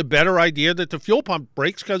the better idea that the fuel pump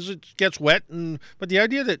breaks because it gets wet, but the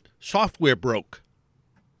idea that software broke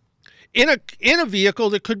in a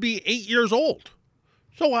vehicle that could be 8 years old.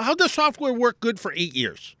 So how does software work good for 8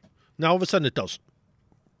 years? Now all of a sudden it doesn't.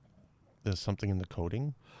 There's something in the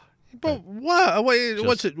coding. But what?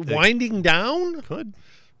 What's it? Winding down? Could.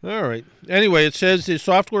 All right. Anyway, it says the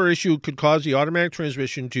software issue could cause the automatic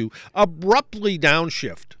transmission to abruptly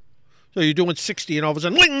downshift. So you're doing 60 and all of a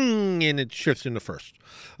sudden, ling, and it shifts into first.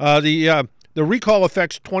 The recall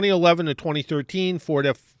affects 2011 to 2013 Ford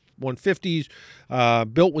F-150s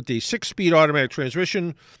built with the 6-speed automatic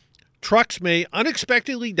transmission. Trucks may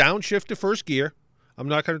unexpectedly downshift to first gear. I'm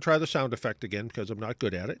not going to try the sound effect again because I'm not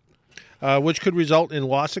good at it, which could result in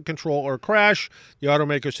loss of control or crash. The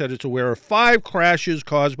automaker said it's aware of 5 crashes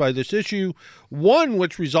caused by this issue, one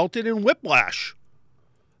which resulted in whiplash.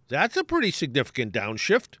 That's a pretty significant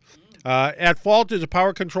downshift. At fault is a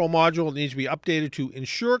power control module that needs to be updated to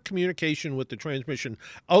ensure communication with the transmission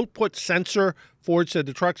output sensor. Ford said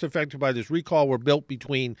the trucks affected by this recall were built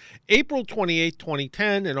between April 28,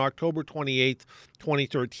 2010 and October 28,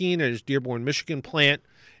 2013 at its Dearborn, Michigan plant,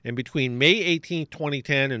 and between May 18,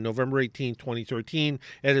 2010 and November 18, 2013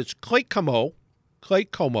 at its Claycomo,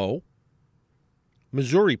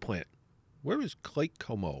 Missouri plant. Where is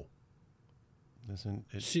Claycomo?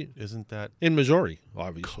 Isn't that in Missouri,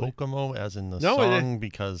 obviously? Kokomo, as in the song,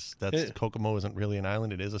 because Kokomo isn't really an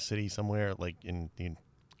island. It is a city somewhere, like in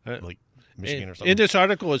Michigan or something. In this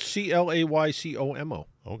article, it's Claycomo.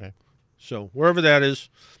 Okay. So wherever that is,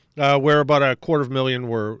 where about 250,000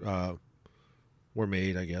 were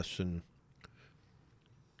made, I guess, and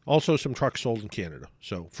also some trucks sold in Canada.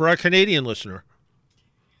 So for our Canadian listener,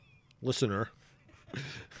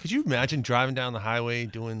 could you imagine driving down the highway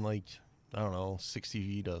doing like, I don't know,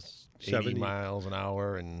 60 to 80 miles an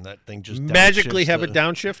hour, and that thing just magically have it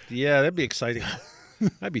downshift? Yeah, that'd be exciting.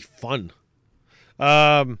 That'd be fun.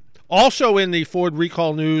 Also in the Ford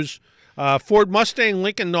recall news, Ford Mustang,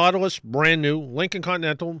 Lincoln Nautilus, brand new. Lincoln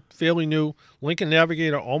Continental, fairly new. Lincoln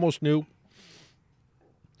Navigator, almost new.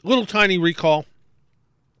 Little tiny recall.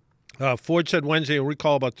 Ford said Wednesday will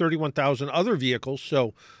recall about 31,000 other vehicles.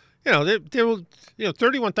 So, there will,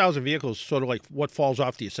 31,000 vehicles, sort of like what falls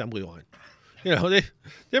off the assembly line.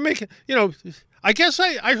 They're making, I guess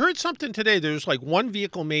I heard something today. There's like one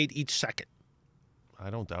vehicle made each second.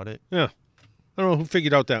 I don't doubt it. Yeah. I don't know who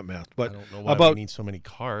figured out that math, but I don't know why we need so many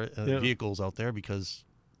vehicles out there because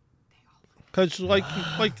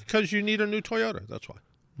you need a new Toyota. That's why.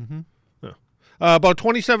 Mm-hmm. Yeah. About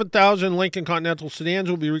 27,000 Lincoln Continental sedans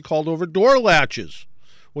will be recalled over door latches,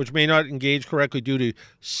 which may not engage correctly due to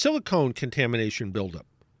silicone contamination buildup.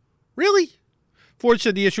 Really? Ford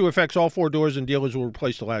said the issue affects all 4 doors and dealers will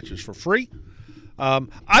replace the latches for free.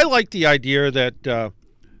 I like the idea that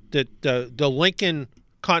the Lincoln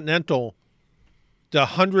Continental, the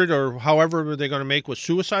 100 or however they're going to make with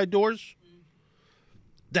suicide doors,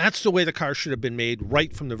 that's the way the car should have been made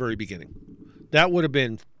right from the very beginning. That would have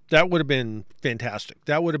been fantastic.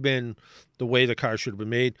 That would have been the way the car should have been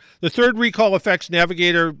made. The third recall affects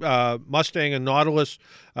Navigator, Mustang, and Nautilus.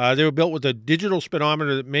 They were built with a digital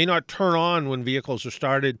speedometer that may not turn on when vehicles are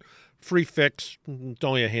started. Free fix. It's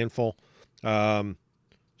only a handful. So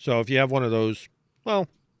if you have one of those, well,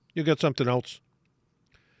 you'll get something else.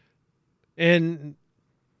 And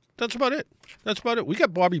that's about it. We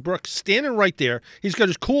got Bobby Brooks standing right there. He's got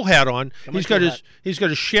his cool hat on. He's got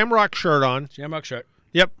his Shamrock shirt on. Shamrock shirt.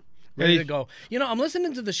 Yep. Ready to go. I'm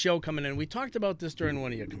listening to the show coming in. We talked about this during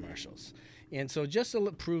one of your commercials. And so just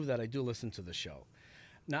to prove that I do listen to the show.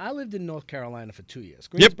 Now, I lived in North Carolina for 2 years.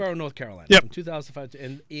 Greensboro, North Carolina. Yep. From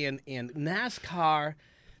 2005 and NASCAR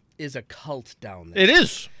is a cult down there. It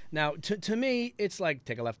is. Now, to me, it's like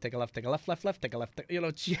take a left, left, left, take a left.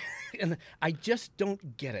 And I just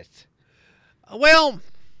don't get it. Well,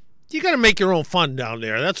 you got to make your own fun down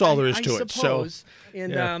there. That's all there is to it. Suppose.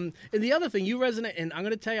 And the other thing, you resonate, and I'm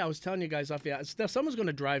going to tell you, I was telling you guys off, someone's going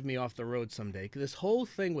to drive me off the road someday. This whole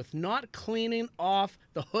thing with not cleaning off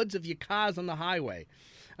the hoods of your cars on the highway.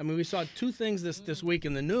 I mean, we saw 2 things this week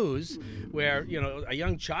in the news where, a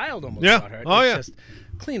young child almost got hurt. Oh, Just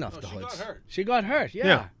clean off the hoods. She got hurt,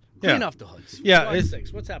 yeah. Clean off the hoods. Yeah. For God's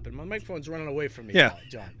sakes, what's happened? My microphone's running away from me,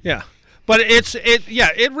 John. Yeah. But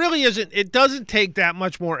it really isn't. It doesn't take that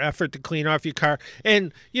much more effort to clean off your car.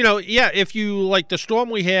 And, if you, like the storm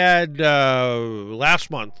we had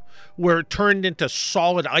last month where it turned into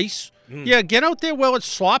solid ice, get out there while it's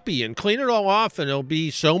sloppy and clean it all off, and it'll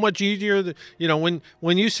be so much easier.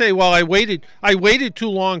 When you say, well, I waited too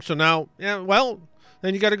long, so now,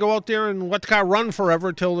 then you got to go out there and let the car run forever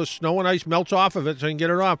until the snow and ice melts off of it so you can get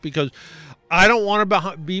it off, because I don't want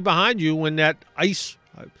to be behind you when that ice –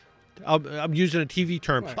 I'm using a TV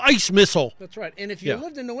term. Right. Ice missile. That's right. And if you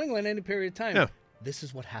lived in New England any period of time, this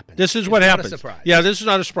is what happens. This is what happens. Not a surprise. Yeah, this is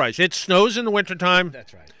not a surprise. It snows in the wintertime.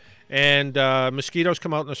 That's right. And mosquitoes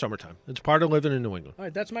come out in the summertime. It's part of living in New England. All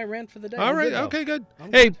right, that's my rant for the day. All right, okay, good.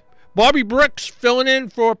 Hey, Bobby Brooks filling in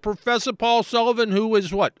for Professor Paul Sullivan, who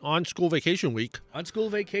is on school vacation week. On school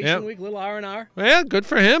vacation week, little R&R. Yeah, good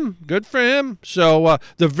for him. Good for him. So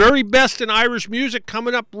the very best in Irish music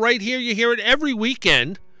coming up right here. You hear it every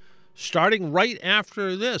weekend, starting right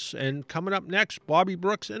after this. And coming up next, Bobby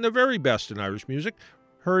Brooks and the very best in Irish music,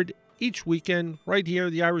 heard each weekend right here,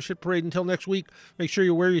 the Irish Hit Parade. Until next week, make sure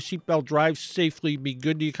you wear your seatbelt, drive safely, be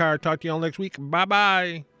good to your car. Talk to you all next week.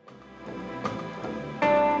 Bye-bye.